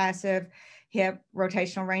measured passive hip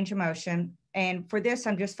rotational range of motion. And for this,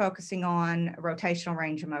 I'm just focusing on rotational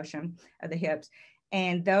range of motion of the hips.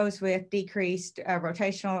 And those with decreased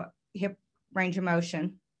rotational hip range of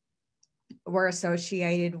motion were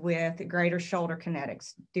associated with greater shoulder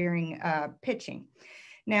kinetics during pitching.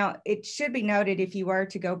 Now, it should be noted if you were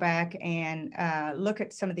to go back and look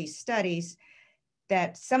at some of these studies,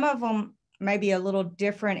 that some of them may be a little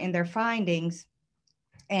different in their findings,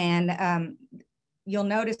 and you'll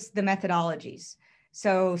notice the methodologies.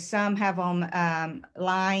 So some have them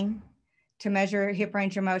lying to measure hip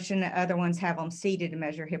range of motion, other ones have them seated to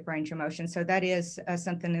measure hip range of motion. So that is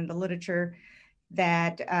something in the literature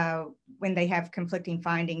that when they have conflicting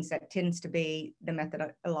findings, that tends to be the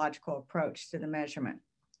methodological approach to the measurement.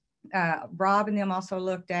 Rob and them also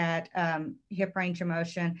looked at hip range of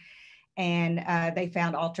motion, and they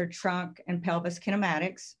found altered trunk and pelvis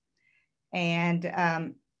kinematics.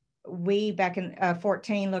 And we back in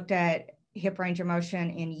 14 looked at hip range of motion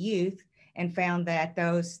in youth and found that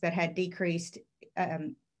those that had decreased,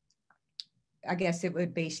 I guess it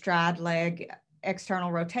would be stride leg, external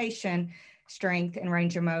rotation, strength and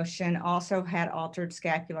range of motion, also had altered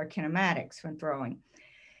scapular kinematics when throwing.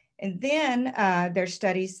 And then there's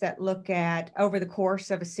studies that look at over the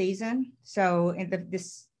course of a season. So in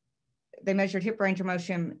they measured hip range of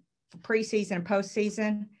motion for preseason and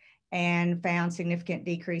postseason and found significant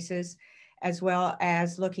decreases, as well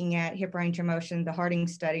as looking at hip range of motion, the Harding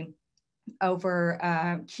study,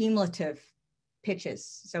 over cumulative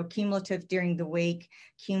pitches. So cumulative during the week,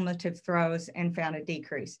 cumulative throws, and found a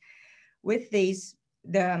decrease. With these,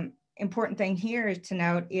 the important thing here to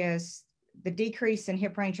note is the decrease in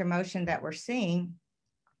hip range of motion that we're seeing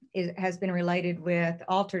has been related with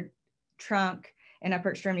altered trunk and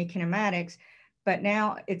upper extremity kinematics. But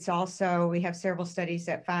now it's also, we have several studies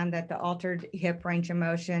that find that the altered hip range of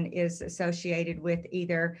motion is associated with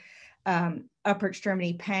either upper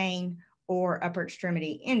extremity pain or upper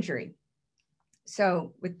extremity injury.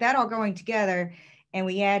 So with that all going together, and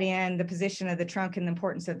we add in the position of the trunk and the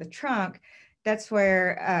importance of the trunk, that's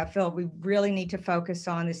where, Phil, we really need to focus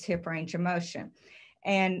on this hip range of motion.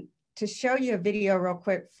 And to show you a video real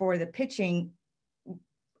quick for the pitching,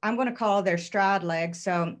 I'm going to call their stride leg.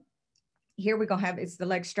 So here we're going to have, it's the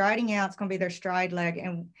leg striding out, it's going to be their stride leg.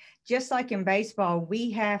 And just like in baseball,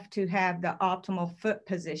 we have to have the optimal foot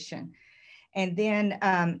position. And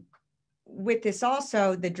then with this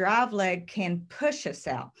also, the drive leg can push us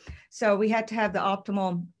out. So we have to have the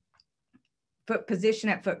optimal foot position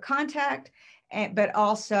at foot contact, but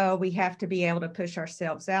also we have to be able to push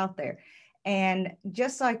ourselves out there. And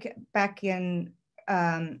just like back in,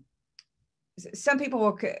 some people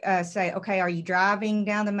will say, okay, are you driving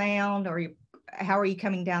down the mound, or how are you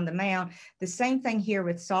coming down the mound? The same thing here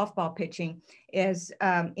with softball pitching is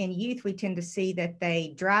in youth, we tend to see that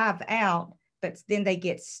they drive out, but then they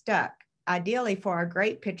get stuck. Ideally for our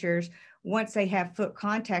great pitchers, once they have foot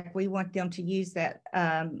contact, we want them to use that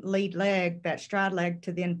lead leg, that stride leg,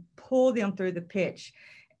 to then pull them through the pitch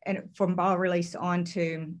and from ball release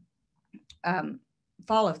onto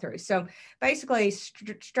follow through. So basically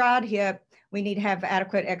stride hip, we need to have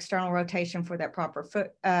adequate external rotation for that proper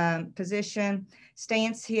foot position.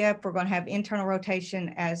 Stance hip, we're going to have internal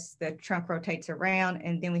rotation as the trunk rotates around,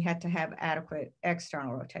 and then we have to have adequate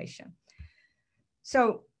external rotation.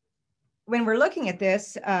 So when we're looking at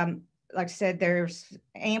this, like I said, there's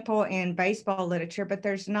ample in baseball literature, but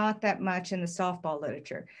there's not that much in the softball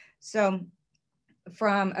literature. So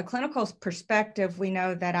from a clinical perspective, we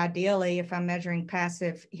know that ideally, if I'm measuring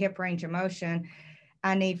passive hip range of motion,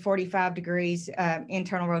 I need 45 degrees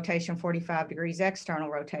internal rotation, 45 degrees external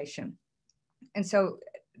rotation. And so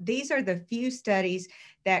these are the few studies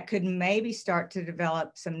that could maybe start to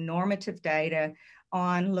develop some normative data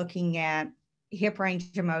on looking at hip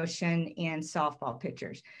range of motion in softball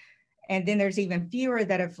pitchers. And then there's even fewer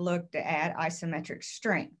that have looked at isometric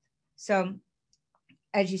strength. So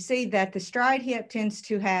as you see that the stride hip tends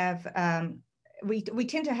to have, we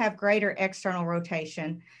tend to have greater external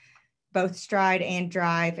rotation, both stride and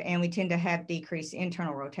drive, and we tend to have decreased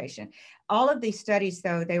internal rotation. All of these studies,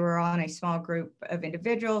 though, they were on a small group of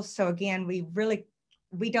individuals. So again, we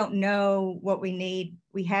don't know what we need.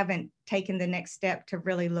 We haven't taken the next step to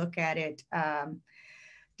really look at it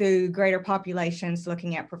through greater populations,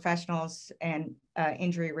 looking at professionals and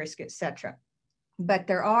injury risk, et cetera. But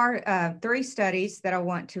there are 3 studies that I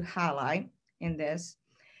want to highlight in this.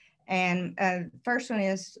 And first one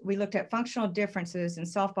is we looked at functional differences in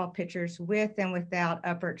softball pitchers with and without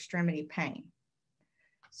upper extremity pain.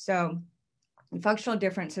 So functional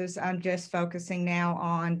differences, I'm just focusing now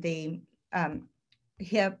on the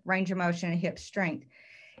hip range of motion and hip strength.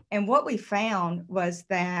 And what we found was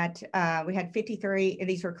that we had 53,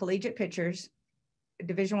 these were collegiate pitchers,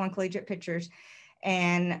 Division I collegiate pitchers,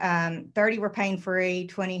 and 30 were pain-free,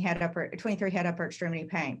 23 had upper extremity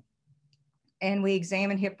pain. And we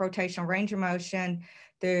examined hip rotational range of motion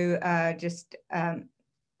through just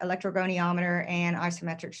electrogoniometer and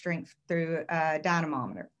isometric strength through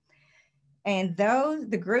dynamometer. And though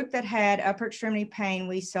the group that had upper extremity pain,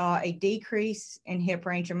 we saw a decrease in hip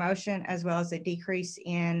range of motion as well as a decrease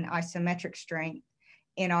in isometric strength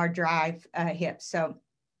in our drive hip. So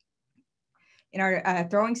in our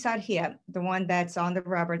throwing side hip, the one that's on the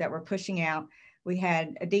rubber that we're pushing out, we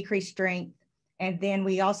had a decreased strength. And then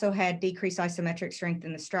we also had decreased isometric strength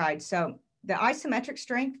in the stride. So the isometric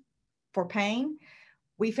strength for pain,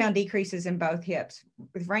 we found decreases in both hips.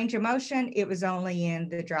 With range of motion, it was only in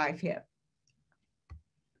the drive hip.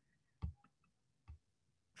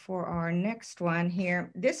 For our next one here,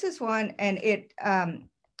 this is one, and it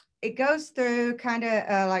goes through kind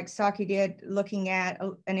of like Saki did, looking at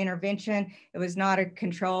an intervention. It was not a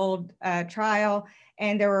controlled trial,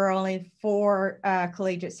 and there were only 4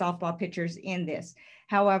 collegiate softball pitchers in this.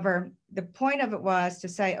 However, the point of it was to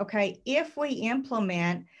say, okay, if we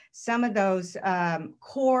implement some of those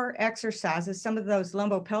core exercises, some of those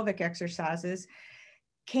lumbopelvic exercises,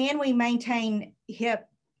 can we maintain hip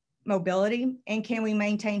mobility and can we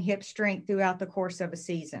maintain hip strength throughout the course of a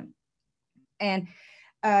season? And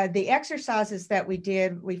the exercises that we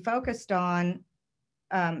did, we focused on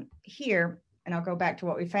here, and I'll go back to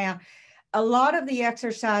what we found. A lot of the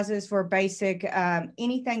exercises were basic,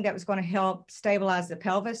 anything that was going to help stabilize the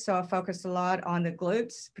pelvis. So I focused a lot on the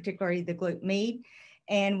glutes, particularly the glute med.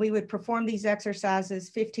 And we would perform these exercises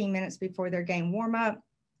 15 minutes before their game warm-up.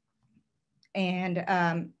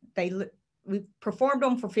 And we performed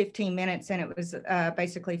them for 15 minutes, and it was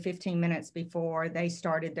basically 15 minutes before they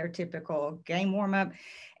started their typical game warm-up.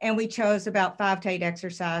 And we chose about 5 to 8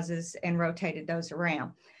 exercises and rotated those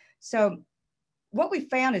around. So what we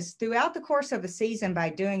found is throughout the course of a season, by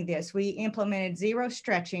doing this, we implemented 0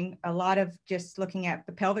 stretching, a lot of just looking at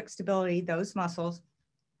the pelvic stability, those muscles.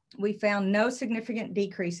 We found no significant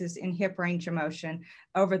decreases in hip range of motion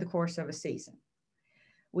over the course of a season.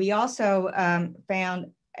 We also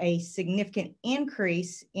found a significant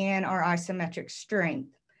increase in our isometric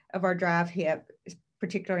strength of our drive hip,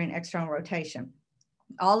 particularly in external rotation.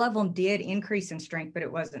 All of them did increase in strength, but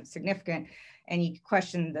it wasn't significant. And you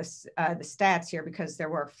question this, the stats here because there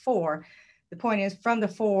were 4. The point is, from the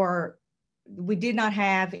 4, we did not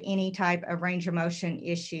have any type of range of motion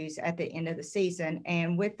issues at the end of the season.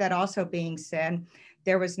 And with that also being said,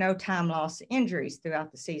 there was no time loss injuries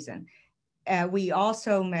throughout the season. We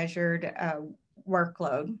also measured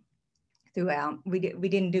workload throughout. We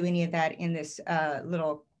didn't do any of that in this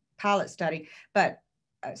little pilot study, but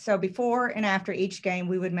so before and after each game,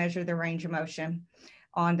 we would measure the range of motion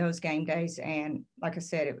on those game days. And like I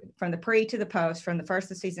said, from the pre to the post, from the first of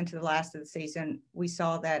the season to the last of the season, we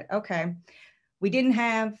saw that, okay, we didn't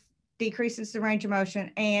have decreases in range of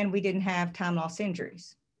motion and we didn't have time loss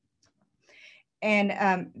injuries.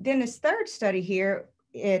 And then this third study here,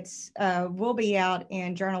 it's will be out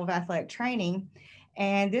in Journal of Athletic Training.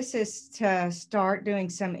 And this is to start doing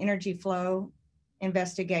some energy flow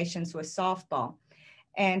investigations with softball.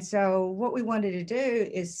 And so what we wanted to do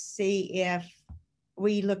is see if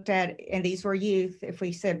we looked at, and these were youth, if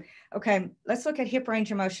we said, okay, let's look at hip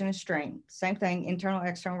range of motion and strength, same thing, internal,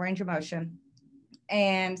 external range of motion,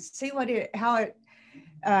 and see how it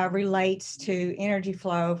relates to energy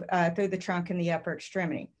flow through the trunk and the upper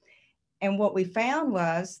extremity. And what we found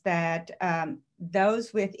was that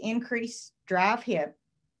those with increased drive hip,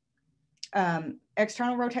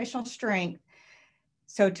 external rotational strength,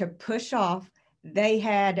 so to push off, they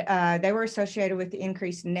were associated with the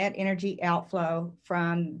increased net energy outflow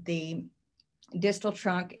from the distal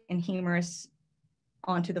trunk and humerus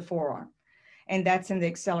onto the forearm. And that's in the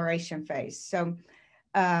acceleration phase. So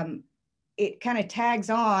it kind of tags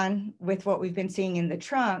on with what we've been seeing in the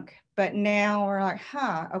trunk, but now we're like,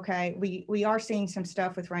 okay, we are seeing some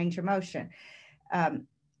stuff with range of motion.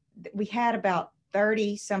 We had about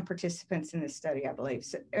 30 some participants in this study, I believe.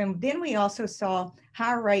 So, and then we also saw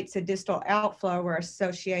higher rates of distal outflow were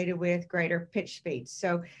associated with greater pitch speeds.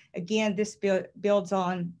 So again, this builds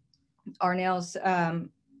on Arnel's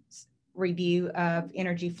review of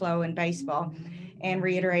energy flow in baseball, and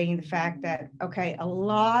reiterating the fact that, okay, a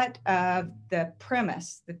lot of the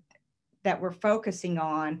premise that we're focusing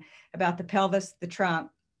on about the pelvis, the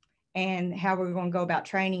trunk, and how we're going to go about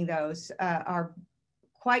training those are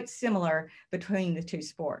quite similar between the two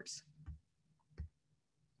sports.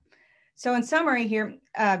 So in summary here,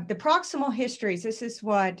 the proximal histories, this is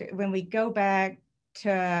what, when we go back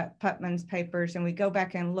to Putman's papers and we go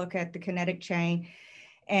back and look at the kinetic chain,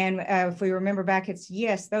 and if we remember back, it's,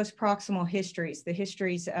 yes, those proximal histories, the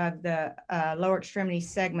histories of the lower extremity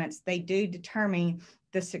segments, they do determine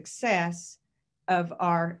the success of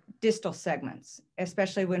our distal segments,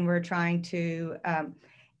 especially when we're trying to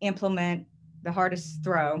implement the hardest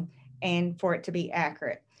throw and for it to be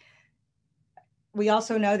accurate. We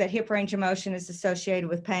also know that hip range of motion is associated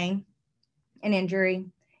with pain and injury.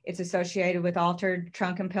 It's associated with altered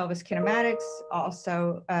trunk and pelvis kinematics,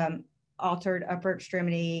 also altered upper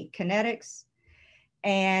extremity kinetics.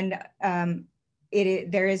 And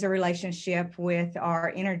there is a relationship with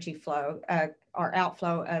our energy flow, our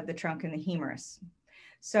outflow of the trunk and the humerus.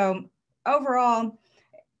 So overall,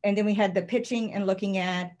 and then we had the pitching and looking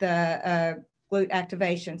at the glute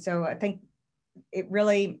activation. So I think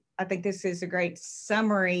I think this is a great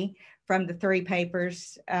summary from the 3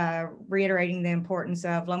 papers, reiterating the importance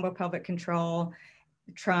of lumbopelvic control,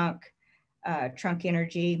 trunk, trunk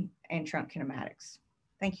energy, and trunk kinematics.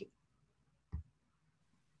 Thank you.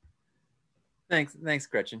 Thanks,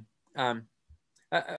 Gretchen.